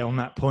close here on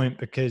that point,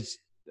 because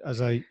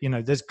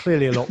there's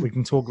clearly a lot we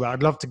can talk about.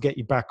 I'd love to get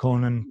you back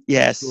on and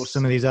explore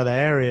some of these other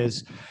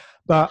areas.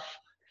 But,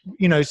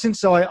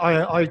 since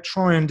I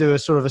try and do a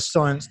sort of a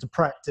science to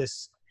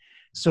practice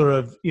sort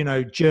of,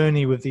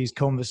 journey with these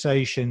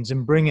conversations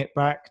and bring it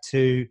back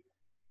to,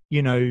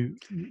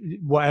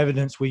 what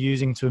evidence we're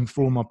using to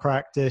inform our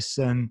practice,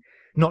 and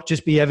not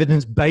just be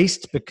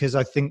evidence-based, because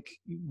I think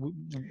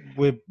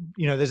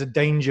there's a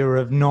danger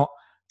of not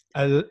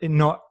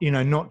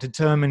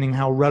determining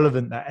how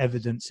relevant that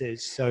evidence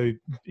is. So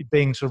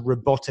being sort of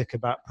robotic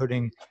about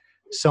putting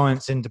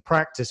science into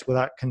practice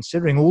without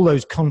considering all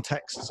those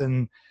contexts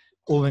and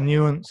all the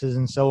nuances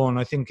and so on,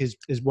 I think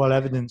is well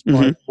evidenced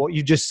by what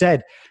you just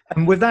said.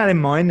 And with that in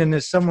mind, and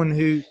as someone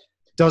who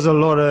does a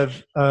lot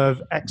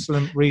of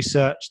excellent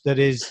research that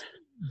is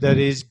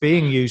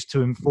being used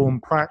to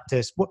inform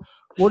practice,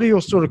 what are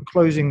your sort of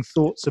closing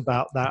thoughts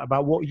about that,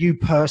 about what you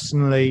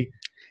personally,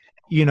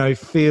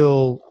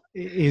 feel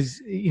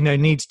is,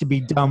 needs to be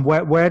done?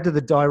 Where do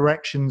the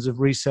directions of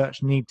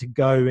research need to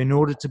go in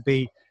order to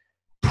be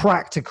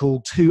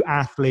practical to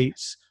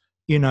athletes,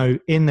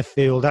 in the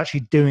field,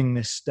 actually doing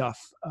this stuff?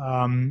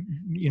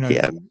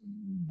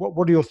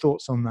 what are your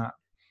thoughts on that?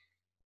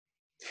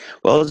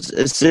 Well,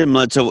 it's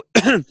similar to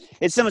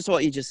it's similar to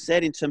what you just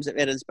said in terms of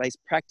evidence-based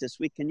practice.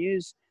 We can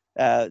use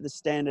the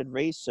standard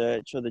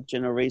research or the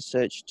general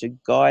research to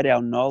guide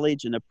our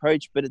knowledge and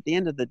approach, but at the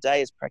end of the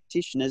day, as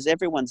practitioners,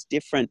 everyone's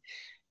different.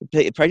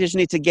 Practitioners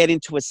need to get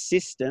into a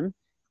system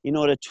in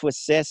order to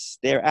assess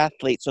their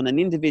athletes on an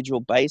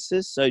individual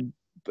basis. So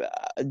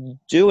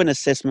do an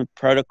assessment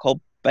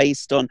protocol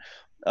based on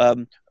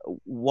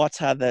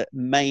what are the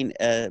main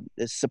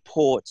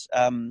support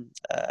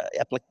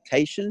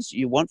applications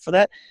you want for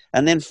that,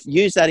 and then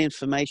use that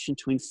information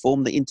to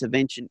inform the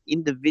intervention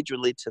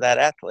individually to that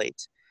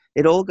athlete.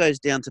 It all goes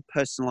down to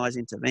personalized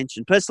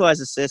intervention, personalized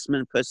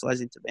assessment,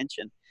 personalized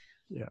intervention.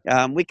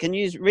 Yeah. We can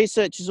use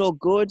research is all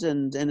good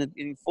and it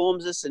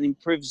informs us and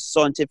improves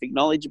scientific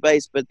knowledge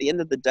base. But at the end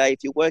of the day, if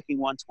you're working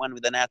one-to-one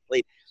with an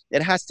athlete,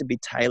 it has to be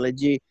tailored.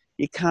 You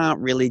can't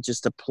really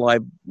just apply,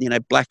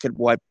 black and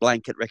white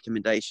blanket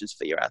recommendations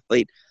for your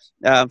athlete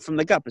from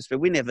the gut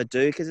perspective. We never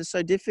do because it's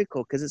so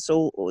difficult because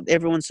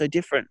everyone's so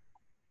different.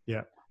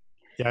 Yeah.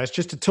 Yeah, it's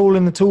just a tool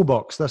in the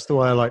toolbox. That's the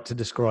way I like to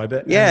describe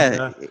it.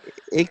 Yeah,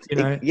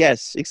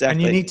 yes,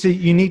 exactly. And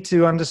you need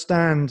to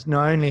understand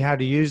not only how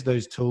to use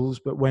those tools,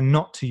 but when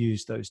not to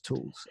use those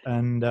tools.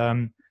 And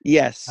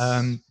yes,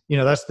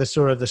 that's the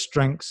sort of the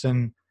strengths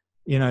and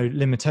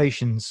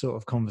limitations sort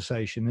of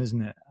conversation,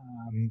 isn't it?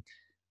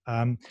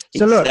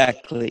 So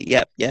exactly.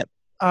 Look, Yep.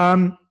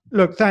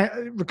 Look,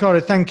 Ricardo,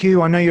 thank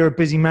you. I know you're a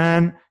busy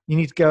man. You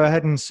need to go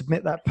ahead and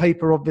submit that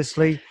paper,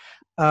 obviously.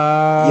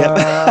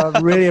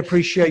 Really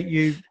appreciate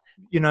you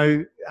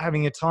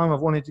having your time.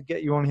 I've wanted to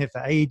get you on here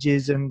for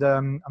ages, and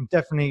we'll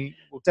definitely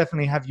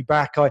have you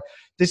back.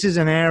 This is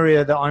an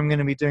area that I'm going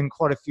to be doing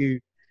quite a few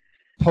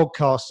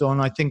podcasts on.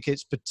 I think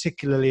it's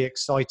particularly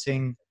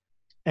exciting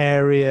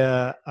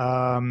area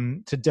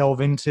to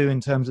delve into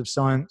in terms of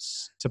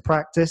science to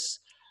practice.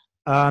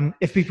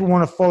 If people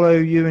want to follow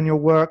you and your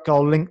work,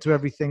 I'll link to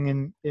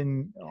everything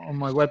on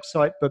my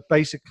website. But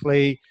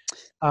basically,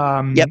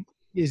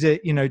 is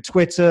it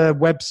Twitter,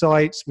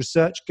 websites,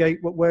 ResearchGate?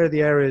 Where are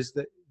the areas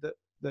that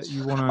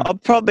you want to?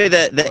 Probably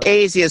the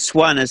easiest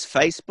one is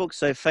Facebook.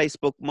 So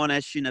Facebook,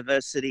 Monash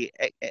University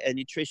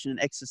Nutrition and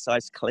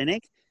Exercise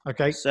Clinic.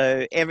 Okay.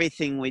 So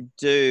everything we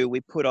do,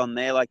 we put on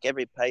there. Like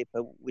every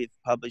paper we've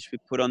published, we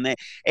put on there.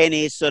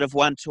 Any sort of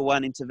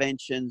one-to-one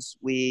interventions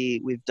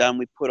we've done,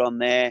 we put on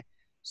there.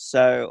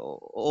 So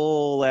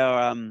all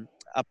our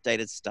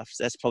updated stuff.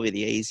 So that's probably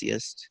the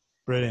easiest.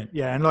 Brilliant.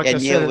 Yeah, and I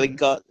said, we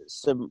got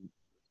some.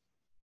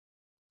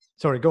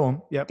 Sorry, go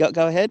on. Yeah.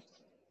 Go ahead.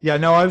 Yeah,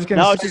 no, I was going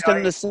to. No, I was just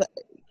going to say.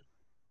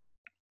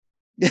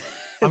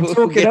 I'm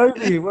talking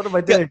over you. What am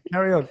I doing?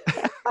 Carry on.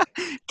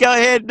 Go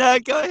ahead. No,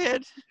 go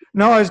ahead.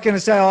 No, I was going to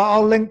say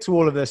I'll link to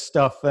all of this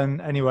stuff. And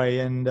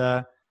anyway,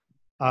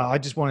 I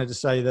just wanted to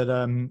say that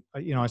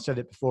I said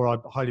it before. I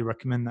highly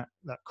recommend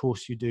that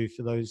course you do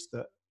for those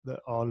that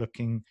are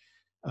looking.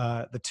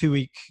 The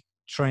 2-week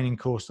training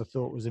course I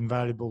thought was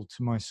invaluable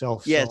to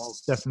myself. Yes,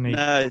 so definitely.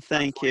 No,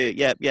 thank you.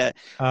 Yeah. Yeah.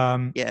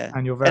 And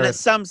it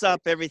sums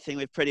up everything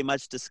we've pretty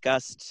much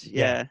discussed.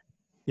 Yeah.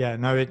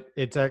 No,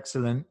 it's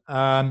excellent.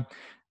 And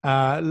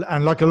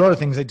like a lot of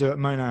things they do at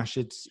Monash,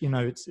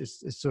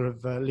 it's sort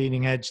of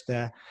leading edge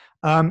there.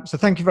 So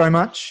thank you very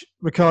much,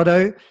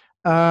 Ricardo.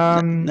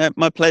 No,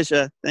 my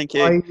pleasure. Thank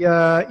you.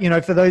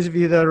 For those of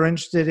you that are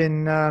interested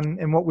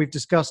in what we've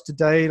discussed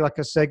today, like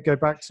I said, go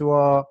back to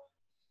our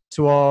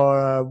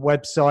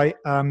website.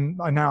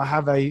 I now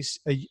have a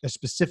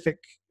specific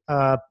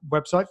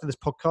website for this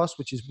podcast,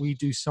 which is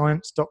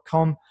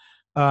wedoscience.com.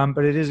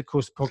 But it is, of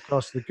course, a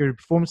podcast of the Guru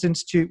Performance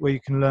Institute, where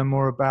you can learn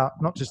more about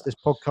not just this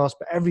podcast,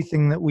 but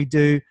everything that we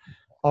do,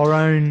 our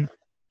own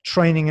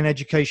training and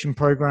education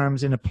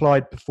programs in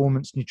applied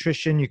performance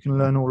nutrition. You can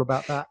learn all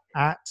about that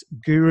at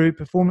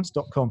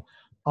guruperformance.com.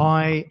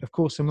 I, of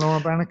course, am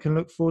Laurent Bannock and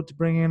look forward to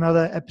bringing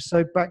another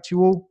episode back to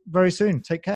you all very soon. Take care.